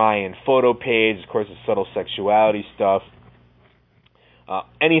like the Ryan photo page, of course the subtle sexuality stuff,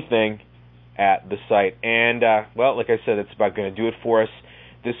 anything at the site. And, well, like I said, that's about going to do it for us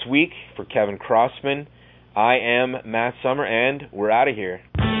this week. For Kevin Crossman, I am Matt Summer, and we're out of here.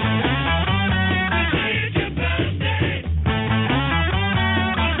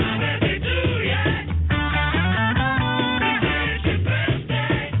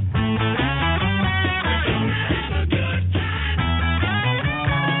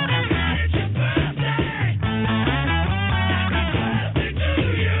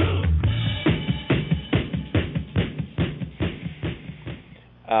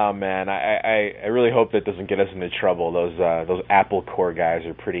 Oh man, I really hope that doesn't get us into trouble. Those Apple Corps guys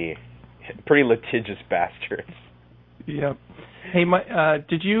are pretty litigious bastards. Yep. Hey,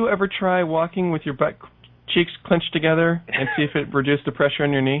 did you ever try walking with your butt cheeks clenched together and see if it reduced the pressure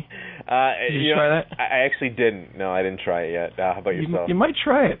on your knee? Did you try that? I actually didn't. No, I didn't try it yet. How about yourself? You might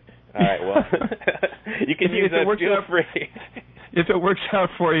try it. All right, well, you can use that. Feel free. If it works out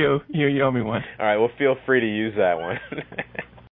for you, you owe me one. All right, well, feel free to use that one.